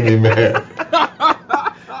 That made me mad.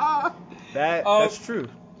 That's true.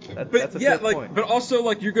 That's a fair point. But also,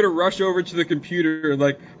 like, you're gonna rush over to the computer and,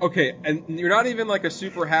 like, okay, and you're not even like a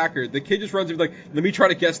super hacker. The kid just runs in like, let me try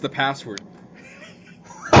to guess the password.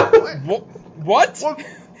 What?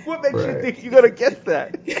 What makes you think you're gonna guess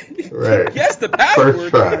that? Right. Guess the password. First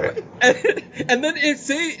try. And then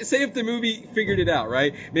say if the movie figured it out,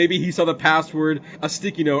 right? Maybe he saw the password, a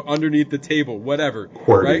sticky note underneath the table, whatever.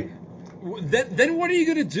 QWERTY. Right? Then what are you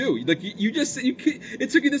gonna do? Like it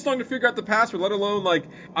took you this long to figure out the password, let alone like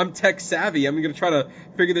I'm tech savvy. I'm gonna try to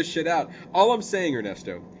figure this shit out. All I'm saying,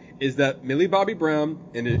 Ernesto, is that Millie Bobby Brown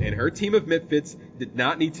and her team of misfits did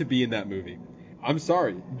not need to be in that movie. I'm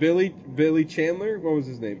sorry, Billy Chandler. What was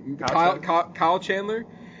his name? Kyle Chandler.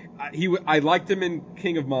 I liked him in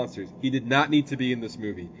King of Monsters. He did not need to be in this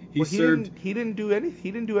movie. He didn't do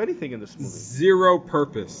anything in this movie. Zero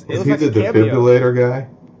purpose. Is he the defibrillator guy?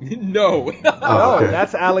 No. Okay.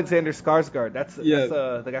 That's Alexander Skarsgård. That's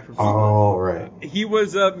the guy from Superman. Oh, right. He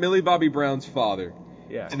was Millie Bobby Brown's father.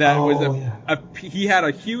 Yeah. And that he had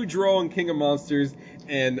a huge role in King of Monsters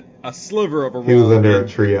and a sliver of a role. He was under a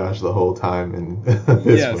triage the whole time in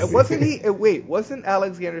this movie. Wasn't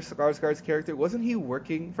Alexander Skarsgård's character, wasn't he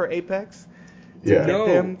working for Apex to get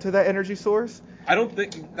them to that energy source? I don't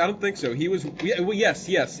think so. He was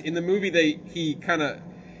yes. In the movie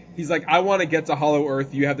he's like, I want to get to Hollow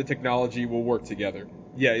Earth, you have the technology, we'll work together.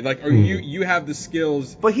 Yeah, like, or you have the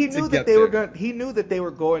skills. But he knew that he knew that they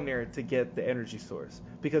were going there to get the energy source,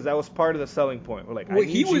 because that was part of the selling point. We're like,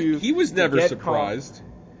 he was never surprised.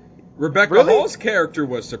 Rebecca Hall's character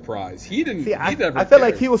was surprised. He didn't. I felt cared.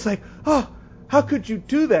 Like he was like, oh, how could you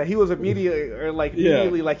do that? He was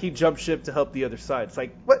immediately like he jumped ship to help the other side. It's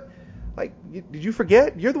like, what? Like, did you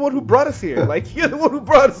forget? You're the one who brought us here. Like, you're the one who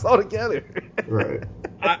brought us all together. Right.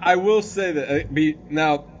 I will say that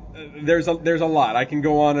now. There's a lot. I can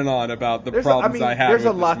go on and on about the problems I had with this movie. There's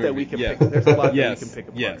a lot that we can pick. There's a lot that we can pick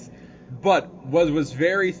apart. Yes. But what was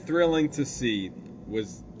very thrilling to see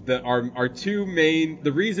was that our two main,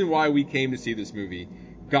 the reason why we came to see this movie,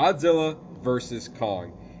 Godzilla versus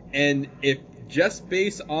Kong. And if just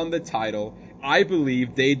based on the title, I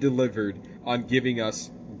believe they delivered on giving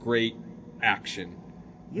us great action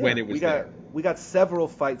when it was there. We got several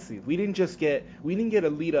fight scenes. We didn't get a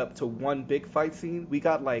lead up to one big fight scene. We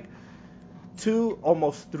got like 2,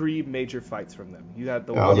 almost 3 major fights from them. You got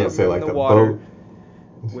the one in the water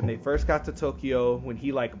when they first got to Tokyo, when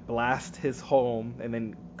he like blasts his home, and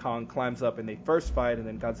then Kong climbs up and they first fight, and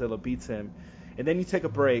then Godzilla beats him. And then you take a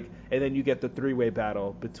break, and then you get the 3-way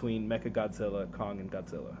battle between Mechagodzilla, Kong, and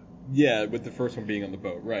Godzilla. Yeah, with the first one being on the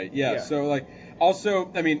boat, right? Yeah. So like,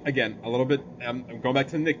 also, I mean, again, a little bit. I'm going back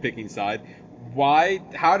to the nitpicking side. Why?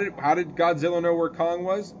 How did Godzilla know where Kong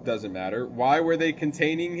was? Doesn't matter. Why were they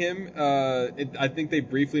containing him? I think they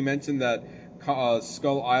briefly mentioned that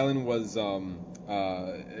Skull Island was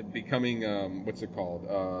becoming what's it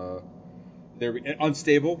called? They're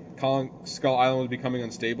unstable. Skull Island was becoming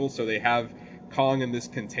unstable, so they have Kong in this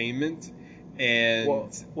containment. And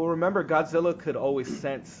well, remember Godzilla could always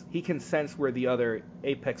sense. He can sense where the other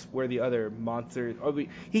monsters.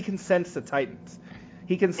 He can sense the Titans.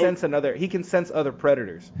 He can sense He can sense other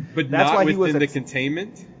predators. but That's not why he was within the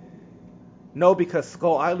containment. No, because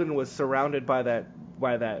Skull Island was surrounded by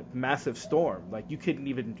that massive storm. Like you couldn't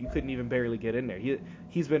even barely get in there.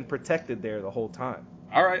 He's been protected there the whole time.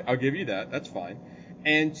 All right, I'll give you that. That's fine.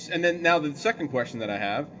 And then now the second question that I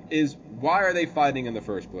have is, why are they fighting in the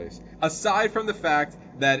first place? Aside from the fact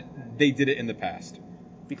that they did it in the past.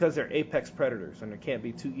 Because they're apex predators, and there can't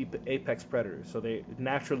be two apex predators. So they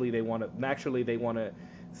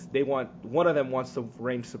want one of them wants to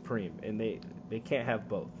reign supreme, and they can't have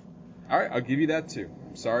both. All right, I'll give you that too.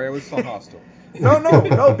 I'm sorry I was so hostile. No,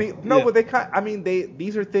 Yeah. But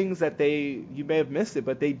these are things that you may have missed it,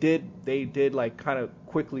 but they did like kind of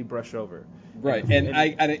quickly brush over. Right,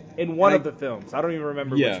 in one of the films, I don't even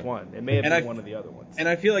remember which one. It may have been one of the other ones. And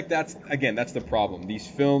I feel like that's the problem. These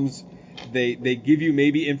films, they give you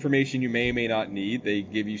maybe information you may or may not need. They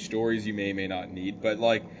give you stories you may or may not need. But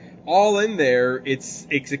like all in there, it's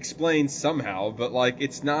explained somehow. But like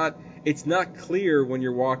it's not clear when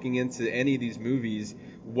you're walking into any of these movies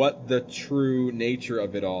what the true nature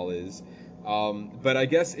of it all is. But I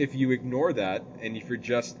guess if you ignore that and if you're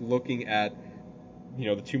just looking at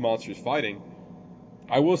the two monsters fighting,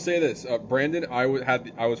 I will say this, Brandon, I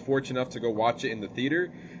was fortunate enough to go watch it in the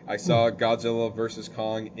theater. I saw Godzilla vs.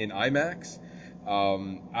 Kong in IMAX.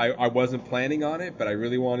 I wasn't planning on it, but I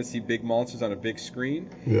really wanted to see big monsters on a big screen.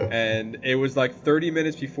 Yeah. And it was like 30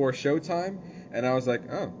 minutes before showtime, and I was like,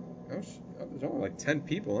 there's only like 10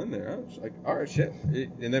 people in there. I was like, all right, shit.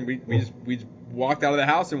 And then we just walked out of the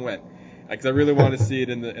house and went, because I really wanted to see it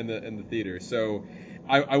in the theater. So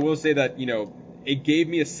I will say that it gave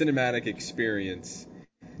me a cinematic experience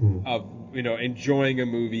of enjoying a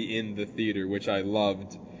movie in the theater, which I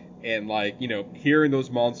loved, and like hearing those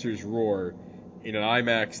monsters roar in an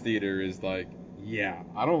IMAX theater is like, yeah,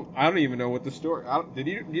 I don't even know what the story.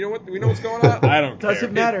 Do we know what's going on? I don't care.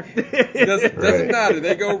 Doesn't matter. It doesn't matter.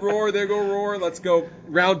 They go roar. Let's go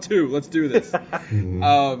round 2. Let's do this.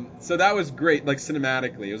 So that was great. Like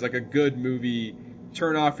cinematically, it was like a good movie.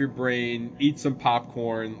 Turn off your brain, eat some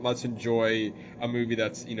popcorn. Let's enjoy a movie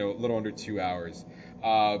that's a little under 2 hours.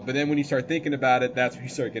 But then when you start thinking about it, that's when you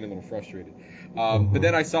start getting a little frustrated. But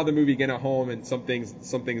then I saw the movie again at home, and some things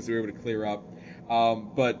we were able to clear up.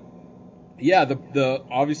 But yeah, the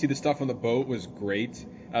obviously the stuff on the boat was great.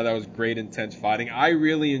 That was great, intense fighting. I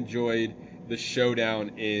really enjoyed the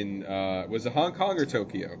showdown in was it Hong Kong or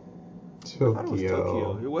Tokyo? Tokyo. I thought it was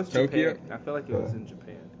Tokyo. It was Tokyo? Japan. I feel like it was in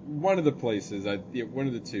Japan. One of the places, one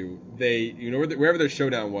of the two. They, wherever their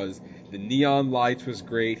showdown was, the neon lights was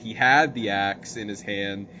great. He had the axe in his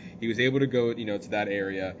hand. He was able to go, to that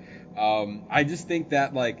area. I just think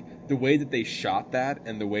that like the way that they shot that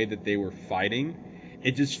and the way that they were fighting,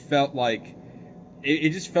 it just felt like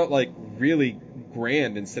really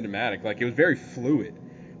grand and cinematic. Like it was very fluid.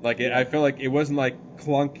 Like I felt like it wasn't like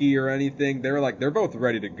clunky or anything. They're both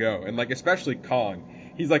ready to go, and like especially Kong.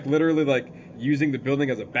 He's like literally like using the building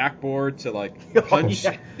as a backboard to like punch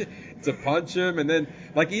to punch him, and then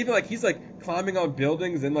like even like he's like climbing on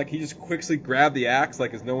buildings and like he just quickly grabbed the axe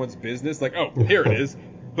like it's no one's business. Like, oh, here it is.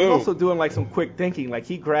 Boom. He's also doing like some quick thinking. Like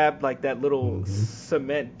he grabbed like that little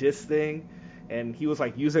cement disc thing, and he was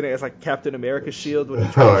like using it as like Captain America's shield when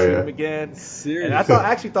he tried to shoot him again. Seriously. And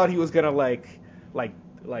I actually thought he was gonna like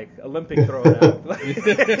Olympic throw it out.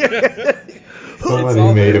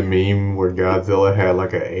 Somebody made a meme where Godzilla had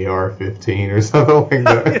like an AR-15 or something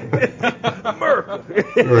like that. America.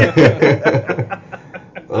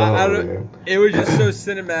 I don't. It was just so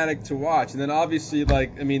cinematic to watch, and then obviously,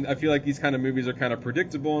 like, I mean, I feel like these kind of movies are kind of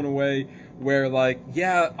predictable in a way where, like,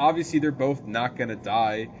 yeah, obviously they're both not gonna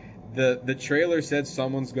die. The trailer said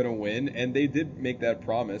someone's gonna win, and they did make that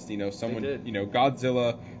promise.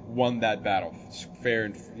 Godzilla won that battle, fair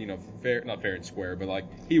and not fair and square, but like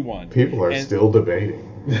he won. People are still debating.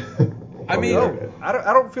 I mean, I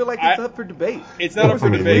don't feel like it's up for debate. It's not up for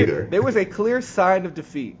debate either. There was a clear sign of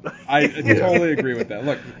defeat. I totally agree with that.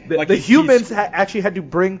 Look, the humans actually had to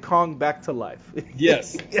bring Kong back to life.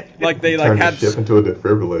 Yes, like they Turned had the ship into a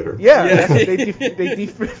defibrillator. Yeah.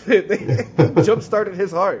 They jump started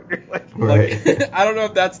his heart. Right. I don't know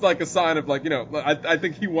if that's like a sign of like I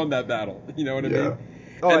think he won that battle. You know what I mean?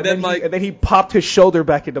 Oh, and then he popped his shoulder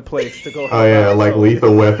back into place to go. Oh yeah, like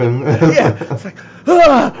Lethal Weapon. Yeah, it's like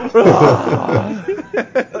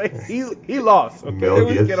he lost.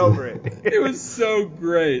 Okay, get over it. It was so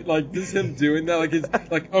great, like just him doing that, like he's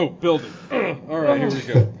like, oh, building. All right, here we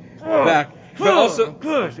go. Back. But Also,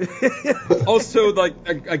 push. also, like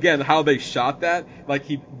again, how they shot that, like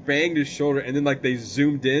he banged his shoulder, and then like they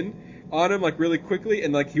zoomed in on him like really quickly,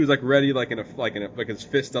 and like he was like ready, like like his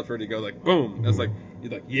fist up ready to go, like boom. That's like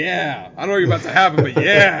you're like, yeah, I don't know what's about to happen, but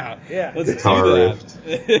yeah, let's do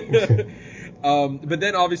that. But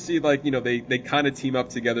then obviously, like, you know, they kind of team up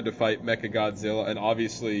together to fight Mechagodzilla, and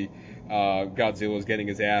obviously Godzilla was getting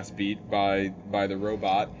his ass beat by the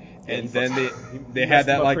robot. And then they had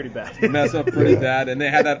that like mess up pretty bad, and they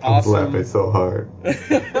had that awesome. I'm laughing so hard.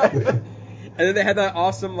 And then they had that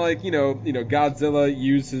awesome, like, you know, Godzilla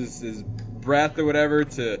uses his breath or whatever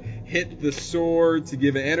to hit the sword to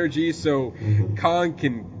give it energy, so Kong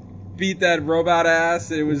can beat that robot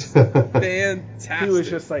ass. It was fantastic. He was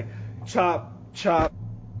just like chop, chop.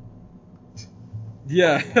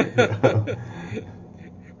 Yeah.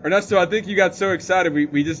 Ernesto, I think you got so excited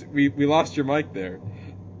we lost your mic there.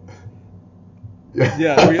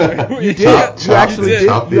 Yeah, you did. You actually did.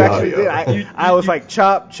 I was like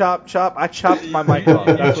chop, chop, chop. I chopped my mic off.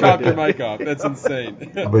 You chopped your mic off. That's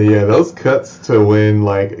insane. But yeah, those cuts to when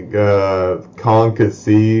like Kong could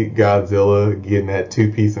see Godzilla getting that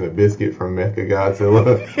 2-piece and a biscuit from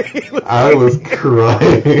Mechagodzilla, I was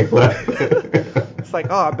crying. It's like,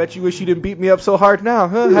 oh, I bet you wish you didn't beat me up so hard now,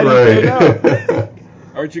 huh? How do you feel now?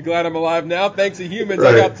 Aren't you glad I'm alive now? Thanks to humans,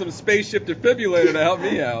 I got some spaceship defibrillator to help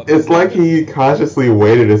me out. It's like he consciously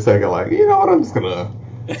waited a second, like, you know what, I'm just gonna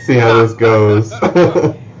see how this goes.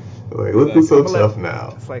 Like, look who's so tough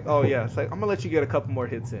now. It's like, oh yeah, it's like, I'm gonna let you get a couple more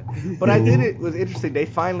hits in. But it was interesting. They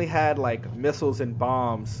finally had like missiles and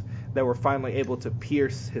bombs that were finally able to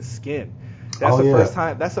pierce his skin. That's first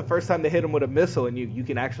time. That's the first time they hit him with a missile, and you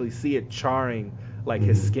can actually see it charring like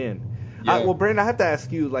his skin. Yeah. Well, Brandon, I have to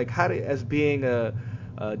ask you, like, as being a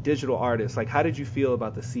digital artist, like, how did you feel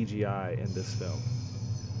about the CGI in this film?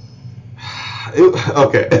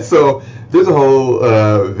 Okay, so there's a whole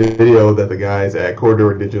video that the guys at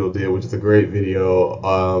Corridor Digital did, which is a great video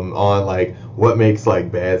on like what makes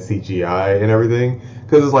like bad CGI and everything.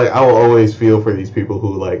 Because it's like I will always feel for these people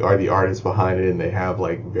who like are the artists behind it, and they have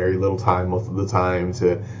like very little time most of the time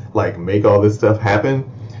to like make all this stuff happen.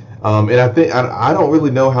 And I think I don't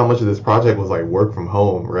really know how much of this project was like work from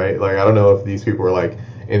home, right? Like I don't know if these people were like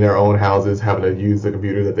in their own houses having to use the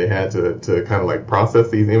computer that they had to kind of like process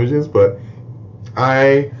these images, but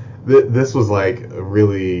this was like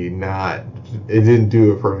really not, it didn't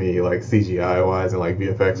do it for me like CGI wise and like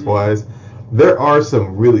VFX wise. There are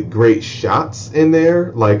some really great shots in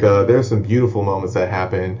there, like there's some beautiful moments that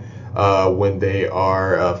happen when they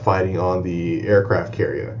are fighting on the aircraft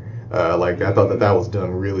carrier. Like I thought that was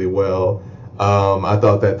done really well. I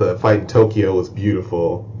thought that the fight in Tokyo was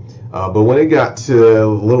beautiful. But when it got to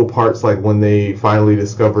little parts like when they finally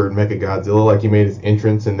discovered Mechagodzilla, like he made his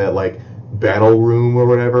entrance in that like battle room or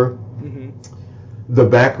whatever, the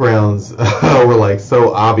backgrounds were like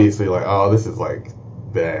so obviously like, oh, this is like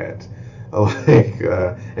bad. Like,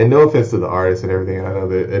 and no offense to the artists and everything, I know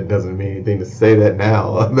that it doesn't mean anything to say that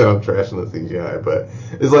now that I'm trashing the CGI, but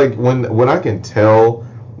it's like when I can tell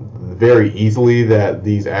very easily that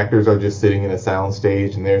these actors are just sitting in a sound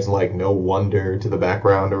stage and there's like no wonder to the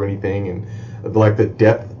background or anything, and like the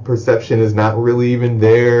depth perception is not really even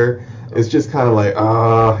there. It's just kind of like,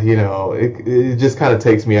 you know, it just kind of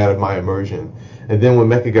takes me out of my immersion. And then when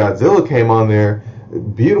Mechagodzilla came on there,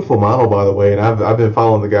 beautiful model by the way, and I've been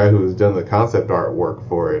following the guy who's done the concept artwork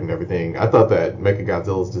for it and everything. I thought that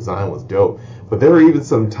Mechagodzilla's design was dope, but there were even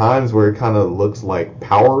some times where it kind of looks like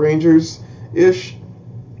Power Rangers-ish.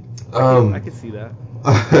 I can see that.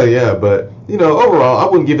 Yeah, but you know, overall, I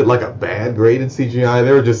wouldn't give it like a bad grade in CGI.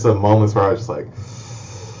 There were just some moments where I was just like,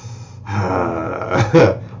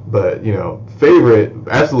 but you know,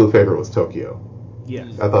 absolute favorite was Tokyo.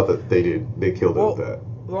 Yes. I thought that they killed it with that.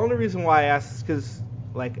 The only reason why I asked is because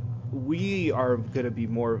like we are gonna be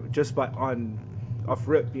more just off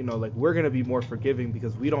rip, you know, like we're gonna be more forgiving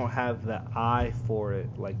because we don't have the eye for it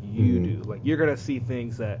like you do. Like you're gonna see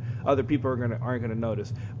things that other people aren't gonna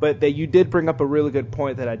notice. But you did bring up a really good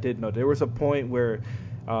point that I did note. There was a point where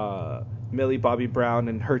Millie Bobby Brown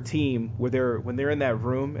and her team, when they're in that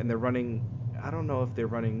room and they're running, I don't know if they're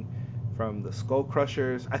running from the Skull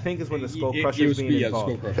Crushers. I think it's when the Skull Crushers being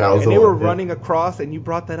involved. And they were running across, and you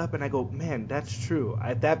brought that up, and I go, man, that's true.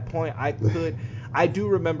 At that point, I do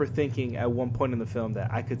remember thinking at one point in the film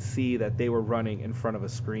that I could see that they were running in front of a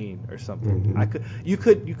screen or something. You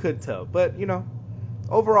could tell, but you know,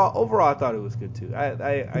 overall, I thought it was good too. I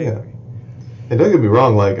agree. And don't get me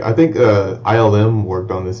wrong, like I think ILM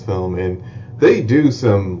worked on this film, and they do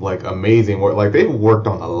some like amazing work. Like they worked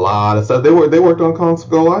on a lot of stuff. They worked on Kong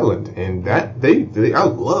Skull Island, and that I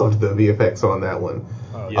loved the VFX on that one.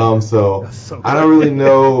 Yeah. So That's so I don't good. really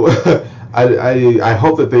know. I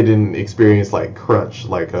hope that they didn't experience like crunch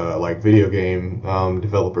like video game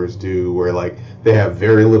developers do, where like they have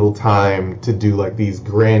very little time to do like these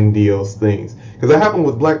grandiose things. Because that happened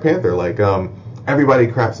with Black Panther. Like everybody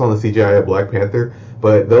craps on the CGI of Black Panther,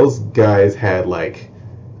 but those guys had like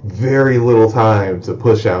very little time to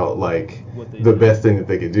push out like the best thing that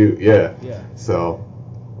they could do. Yeah. Yeah. So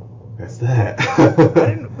that's that.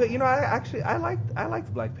 But I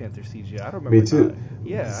liked Black Panther CGI. I don't remember. Me too.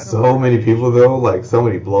 Yeah. I don't So remember many not people though, like so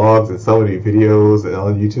many blogs and so many videos and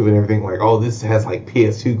on YouTube and everything, like, oh, this has like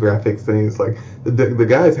PS2 graphics things. Like the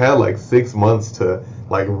guys had like 6 months to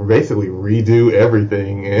like basically redo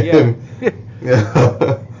everything. And,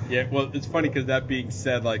 yeah. Yeah, well, it's funny because that being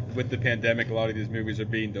said, like with the pandemic, a lot of these movies are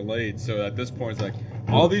being delayed. So at this point, it's like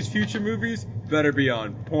all these future movies better be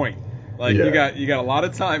on point. Like you got a lot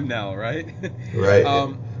of time now, right? Right.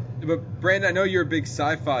 But Brandon, I know you're a big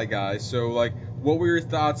sci-fi guy. So like, what were your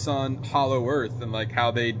thoughts on Hollow Earth and like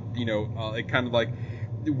how they, like kind of like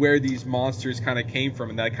where these monsters kind of came from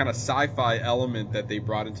and that kind of sci-fi element that they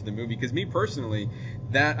brought into the movie? Because me personally,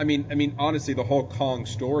 I mean, honestly, the whole Kong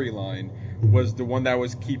storyline was the one that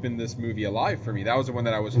was keeping this movie alive for me. That was the one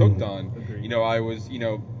that I was hooked on. Agreed. I was,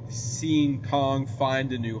 seeing Kong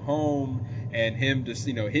find a new home and him just,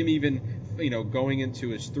 him even, going into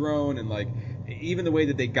his throne and like even the way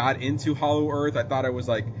that they got into Hollow Earth, I thought it was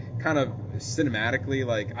like kind of cinematically,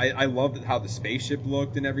 like I loved how the spaceship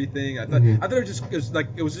looked and everything. I thought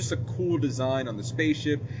it was just a cool design on the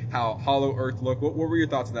spaceship, how Hollow Earth looked. What were your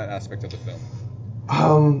thoughts on that aspect of the film?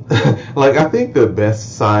 Like I think the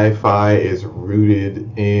best sci-fi is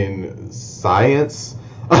rooted in science,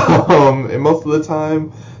 and most of the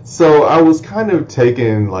time. So I was kind of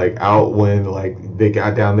taken like out when like they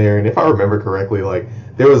got down there, and if I remember correctly, like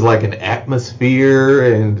there was like an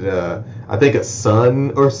atmosphere and I think a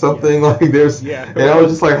sun or something like there's. Yeah. And I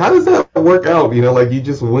was just like, how does that work out? Like you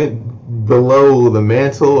just went below the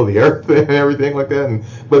mantle of the earth and everything like that.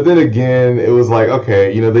 But then again, it was like,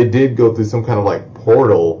 okay, they did go through some kind of like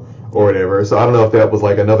portal or whatever. So I don't know if that was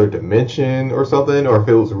like another dimension or something, or if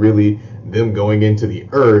it was really them going into the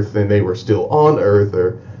earth and they were still on earth,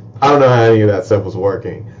 or I don't know how any of that stuff was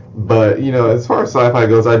working. But as far as sci-fi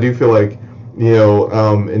goes, I do feel like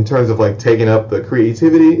in terms of like taking up the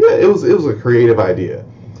creativity, yeah, it was a creative idea.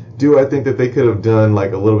 Do I think that they could have done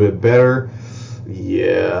like a little bit better?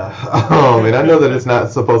 Yeah. And I know that it's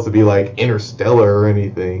not supposed to be like Interstellar or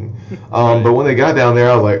anything. But when they got down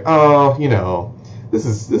there, I was like, oh, this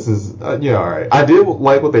is all right. I did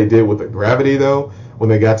like what they did with the gravity though. When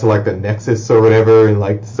they got to like the Nexus or whatever, and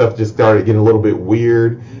like stuff just started getting a little bit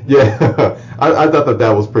weird. Yeah, I thought that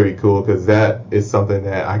was pretty cool because that is something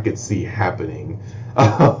that I could see happening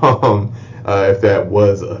if that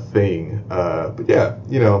was a thing. But yeah,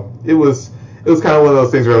 it was kind of one of those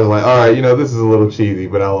things where I was like, all right, this is a little cheesy,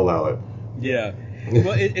 but I'll allow it. Yeah.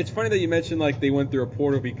 Well, it's funny that you mentioned like they went through a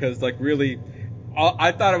portal because like really,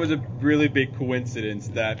 I thought it was a really big coincidence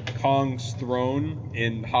that Kong's throne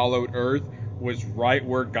in Hollowed Earth was right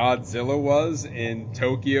where Godzilla was in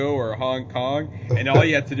Tokyo or Hong Kong, and all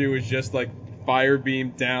you had to do was just like fire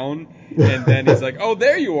beam down, and then he's like, "Oh,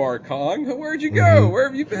 there you are, Kong. Where'd you go? Where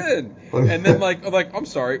have you been?" And then like I'm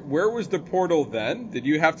sorry, where was the portal then? Did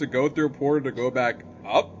you have to go through a portal to go back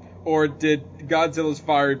up? Or did Godzilla's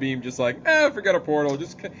fire beam just like, forget a portal,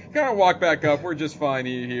 just kind of walk back up, we're just fine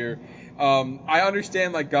here. I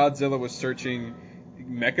understand like Godzilla was searching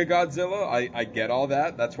Mechagodzilla, I get all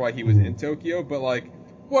that, that's why he was in Tokyo, but like,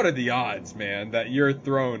 what are the odds, man, that your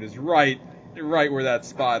throne is right where that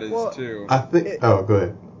spot is too? I think, go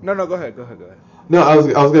ahead. No, go ahead. No, I was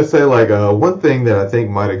gonna say like one thing that I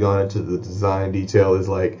think might have gone into the design detail is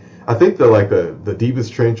like I think the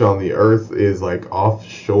deepest trench on the Earth is like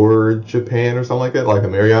offshore Japan or something like that, like the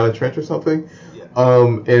Mariana Trench or something. Yeah.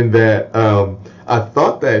 And that I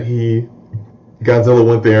thought that Godzilla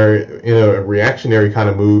went there in a reactionary kind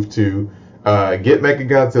of move to get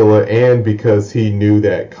Mechagodzilla, and because he knew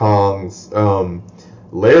that Kong's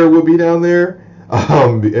lair would be down there.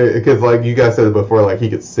 Because like you guys said it before, like he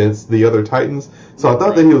could sense the other Titans. So I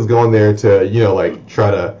thought that he was going there to, like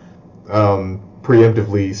try to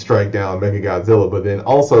preemptively strike down Mechagodzilla, but then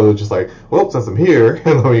also just like, well, since I'm here,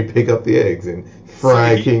 let me pick up the eggs and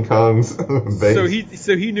fry King Kong's base.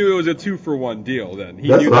 So he knew it was a 2-for-1 deal then. He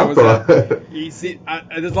That's knew what that I was thought.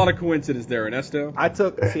 there's a lot of coincidence there, Ernesto. I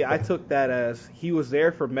took that as he was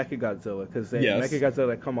there for Mechagodzilla because Mechagodzilla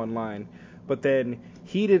had come online, but then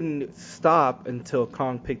he didn't stop until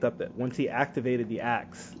Kong picked up once he activated the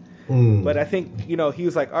axe. But I think he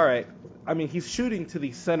was like, all right, I mean, he's shooting to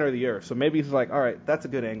the center of the Earth, so maybe he's like, all right, that's a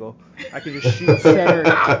good angle. I can just shoot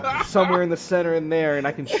center, somewhere in the center in there, and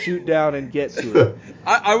I can shoot down and get to it.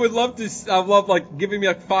 I would love to. I love like giving me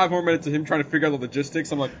like 5 more minutes of him trying to figure out the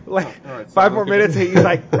logistics. I'm like, all right, so 5 more minutes, and he's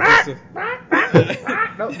like, no,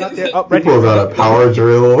 not there. Oh, right He pulls here. out a power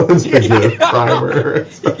drill and a primer.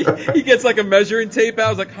 He gets like a measuring tape out. I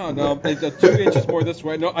was like, oh no, it's 2 inches more this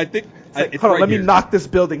way. No, I think it's hold on, right let here. me knock this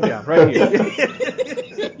building down right here.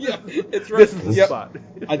 Yeah, it's right. This is the Yep. spot.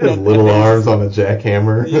 His little arms on a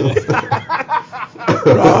jackhammer.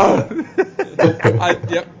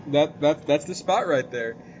 Yep, that's the spot right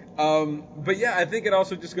there. But yeah, I think it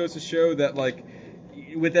also just goes to show that like,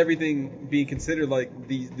 with everything being considered, like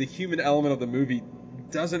the human element of the movie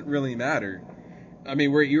doesn't really matter. I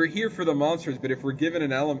mean, you're here for the monsters, but if we're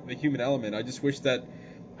given a human element,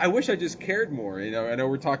 I wish I just cared more. You know, I know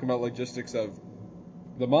we're talking about logistics of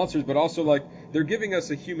the monsters, but also like they're giving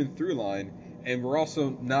us a human through line, and we're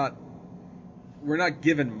not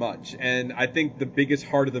given much. And I think the biggest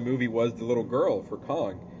heart of the movie was the little girl for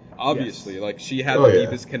Kong. Obviously, like she had the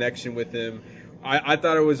deepest connection with him. I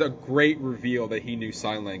thought it was a great reveal that he knew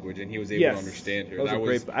sign language and he was able to understand her. That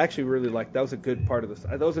was great. I actually really liked. That was a good part of this.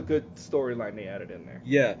 That was a good storyline they added in there.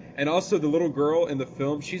 Yeah, and also the little girl in the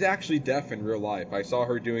film, she's actually deaf in real life. I saw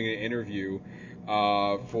her doing an interview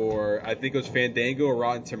for, I think it was Fandango or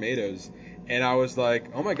Rotten Tomatoes, and I was like,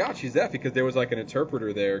 oh my god, she's deaf, because there was like an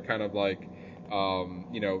interpreter there, kind of like,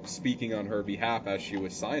 speaking on her behalf as she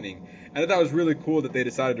was signing. And I thought it was really cool that they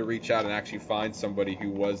decided to reach out and actually find somebody who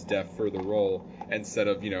was deaf for the role instead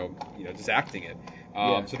of, just acting it.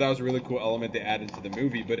 So that was a really cool element they added to the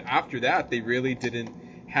movie. But after that, they really didn't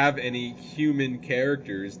have any human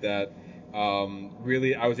characters that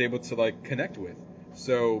really I was able to like connect with.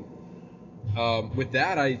 So with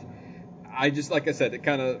that, I just, like I said, it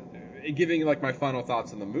kind of giving like my final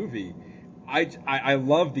thoughts on the movie. I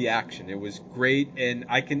love the action. It was great, and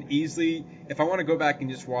I can easily, if I want to go back and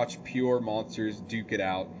just watch pure monsters duke it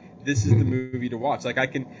out, this is the movie to watch. Like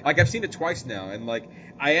I've seen it twice now, and like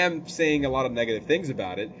I am saying a lot of negative things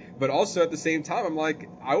about it, but also at the same time I'm like,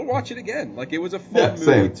 I will watch it again. Like it was a fun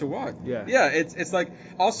movie to watch. Yeah, it's like,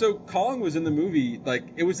 also Kong was in the movie. Like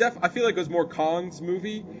it was I feel like it was more Kong's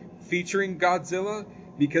movie featuring Godzilla,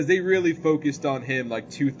 because they really focused on him like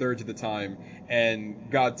 2/3 of the time,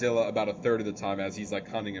 and Godzilla about 1/3 of the time as he's like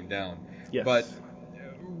hunting him down. Yes. But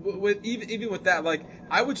even with that, like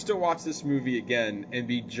I would still watch this movie again and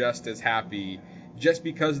be just as happy, just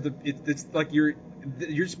because it's like you're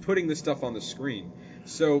just putting this stuff on the screen.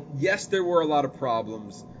 So yes, there were a lot of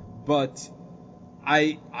problems, but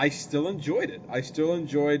I still enjoyed it. I still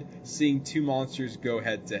enjoyed seeing two monsters go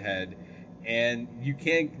head to head, and you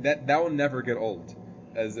can't that will never get old.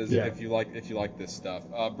 If you like this stuff.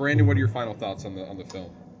 Brandon, what are your final thoughts on the film?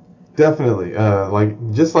 Definitely.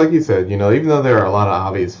 Just like you said, even though there are a lot of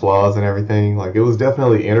obvious flaws and everything, like it was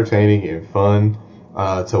definitely entertaining and fun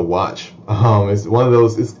to watch. It's one of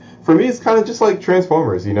those. For me, it's kind of just like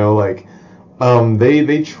Transformers. They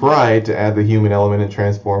tried to add the human element in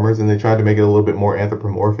Transformers, and they tried to make it a little bit more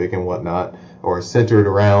anthropomorphic and whatnot, or centered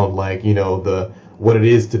around what it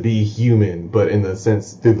is to be human, but in the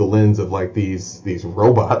sense through the lens of like these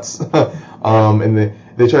robots. And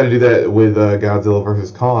they try to do that with Godzilla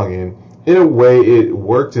versus Kong, and in a way it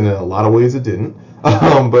worked, and in a lot of ways it didn't.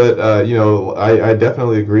 But I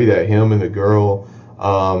definitely agree that him and the girl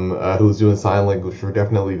who was doing sign language were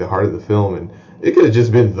definitely the heart of the film, and it could have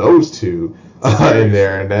just been those two in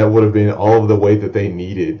there, and that would have been all of the weight that they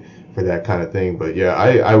needed for that kind of thing. But yeah,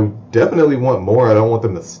 I definitely want more. I don't want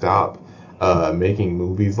them to stop making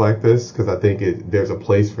movies like this, because I think there's a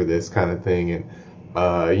place for this kind of thing. And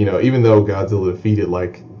even though Godzilla defeated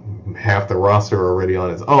like half the roster already on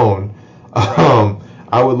its own,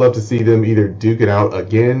 I would love to see them either duke it out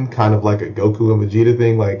again, kind of like a Goku and Vegeta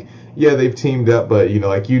thing. Like, yeah, they've teamed up, but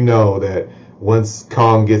that once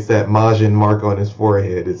Kong gets that Majin mark on his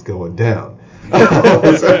forehead, it's going down. I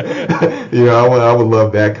would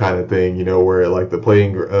love that kind of thing, where like the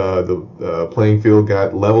playing field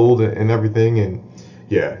got leveled and everything. And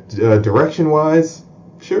yeah, direction wise,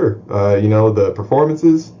 sure. The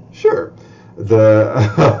performances, sure.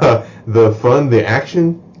 The the fun, the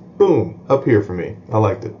action, boom, up here for me. I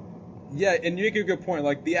liked it. Yeah, and you make a good point.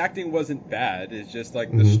 Like, the acting wasn't bad. It's just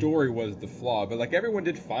like the story was the flaw. But like everyone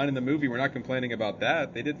did fine in the movie. We're not complaining about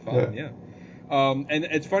that. They did fine. Yeah. And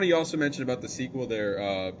it's funny you also mentioned about the sequel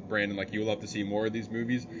there, Brandon. Like, you would love to see more of these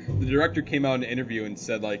movies. The director came out in an interview and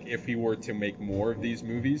said, like, if he were to make more of these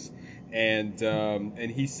movies,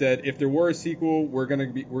 and he said if there were a sequel, we're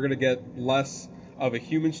gonna get less of a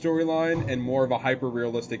human storyline and more of a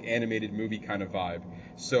hyper-realistic animated movie kind of vibe.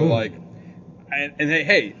 So, and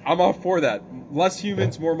hey, I'm all for that. Less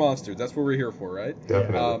humans, more monsters. That's what we're here for, right?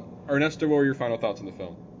 Definitely. Ernesto, what were your final thoughts on the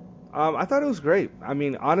film? I thought it was great. I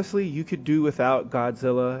mean, honestly, you could do without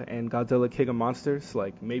Godzilla and Godzilla King of Monsters.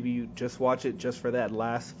 Like, maybe you just watch it just for that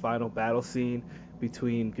last final battle scene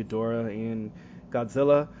between Ghidorah and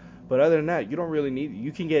Godzilla. But other than that, you don't really need it.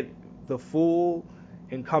 You can get the full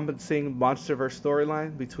encompassing MonsterVerse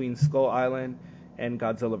storyline between Skull Island and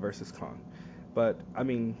Godzilla vs. Kong. But, I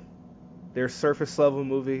mean, they're surface level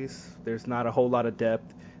movies. There's not a whole lot of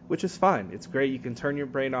depth, which is fine. It's great. You can turn your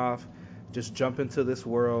brain off, just jump into this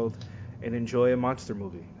world and enjoy a monster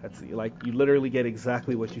movie. That's like, you literally get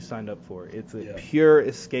exactly what you signed up for. It's a pure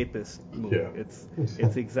escapist movie. Yeah.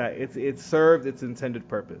 It served its intended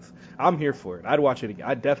purpose. I'm here for it. I'd watch it again.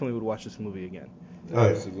 I definitely would watch this movie again. Oh, yeah.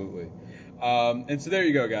 Absolutely. And so there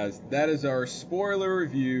you go, guys. That is our spoiler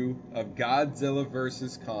review of Godzilla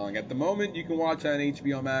vs. Kong. At the moment, you can watch it on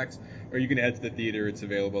HBO Max, or you can head to the theater. It's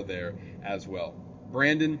available there as well.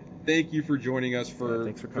 Brandon, thank you for joining us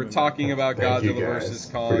for talking about Godzilla vs.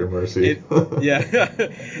 Kong. For your mercy.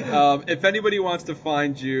 If anybody wants to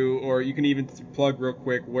find you, or you can even plug real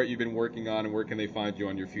quick what you've been working on and where can they find you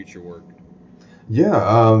on your future work.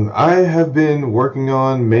 Yeah, I have been working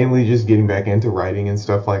on mainly just getting back into writing and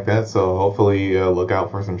stuff like that. So hopefully look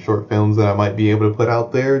out for some short films that I might be able to put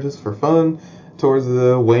out there just for fun towards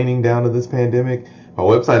the waning down of this pandemic. My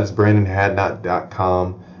website is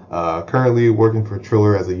brandonhadnot.com. Currently working for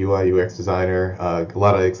Triller as a UI UX designer. A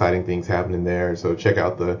lot of exciting things happening there. So check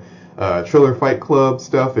out the Triller Fight Club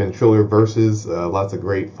stuff and Triller Versus. Lots of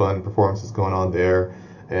great fun performances going on there.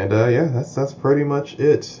 And that's pretty much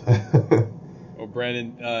it. Well,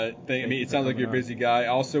 Brandon, it sounds like you're a busy guy.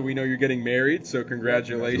 Also, we know you're getting married, so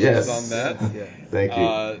congratulations on that. Thank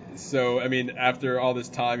you. So, I mean, after all this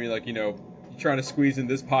time, you're like, you're trying to squeeze in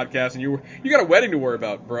this podcast, and you got a wedding to worry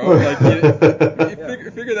about, bro. Like,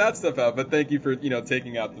 figure that stuff out. But thank you for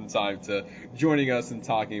taking out some time to joining us and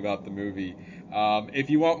talking about the movie. If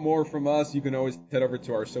you want more from us, you can always head over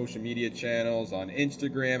to our social media channels on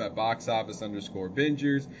Instagram at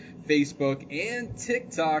boxoffice_bingers, Facebook, and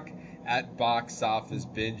TikTok at Box Office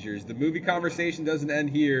Bingers. The movie conversation doesn't end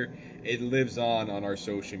here. It lives on our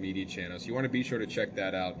social media channels. So you want to be sure to check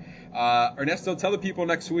that out. Ernesto, tell the people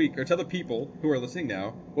next week, or tell the people who are listening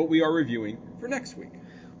now, what we are reviewing for next week.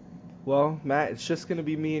 Well, Matt, it's just going to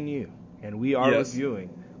be me and you. And we are reviewing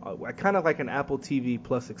kind of like an Apple TV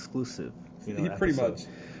Plus exclusive. Pretty much.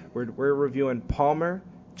 We're reviewing Palmer,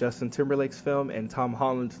 Justin Timberlake's film, and Tom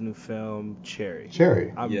Holland's new film, Cherry.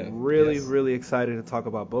 I'm really excited to talk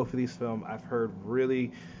about both of these films. I've heard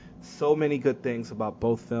so many good things about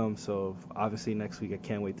both films, so obviously next week I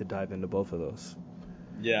can't wait to dive into both of those.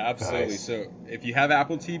 Yeah, absolutely. Nice. So if you have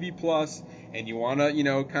Apple TV Plus and you want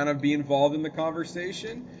to, kind of be involved in the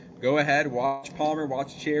conversation, go ahead, watch Palmer,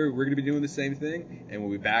 watch Cherry. We're going to be doing the same thing, and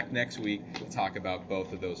we'll be back next week to talk about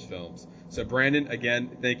both of those films. So, Brandon,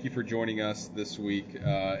 again, thank you for joining us this week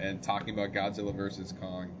and talking about Godzilla vs.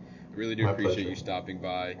 Kong. I really do appreciate you stopping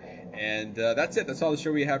by. And that's it. That's all the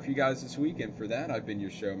show we have for you guys this week. And for that, I've been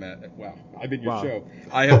your show, Matt. Wow, I've been your show.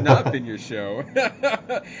 I have not been your show.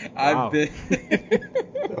 I've been...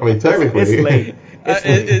 I mean, technically. It's late.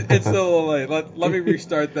 It's a little late. Let me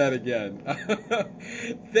restart that again.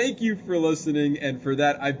 Thank you for listening. And for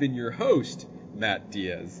that, I've been your host, Matt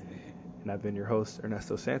Diaz. And I've been your host,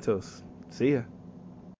 Ernesto Santos. See ya.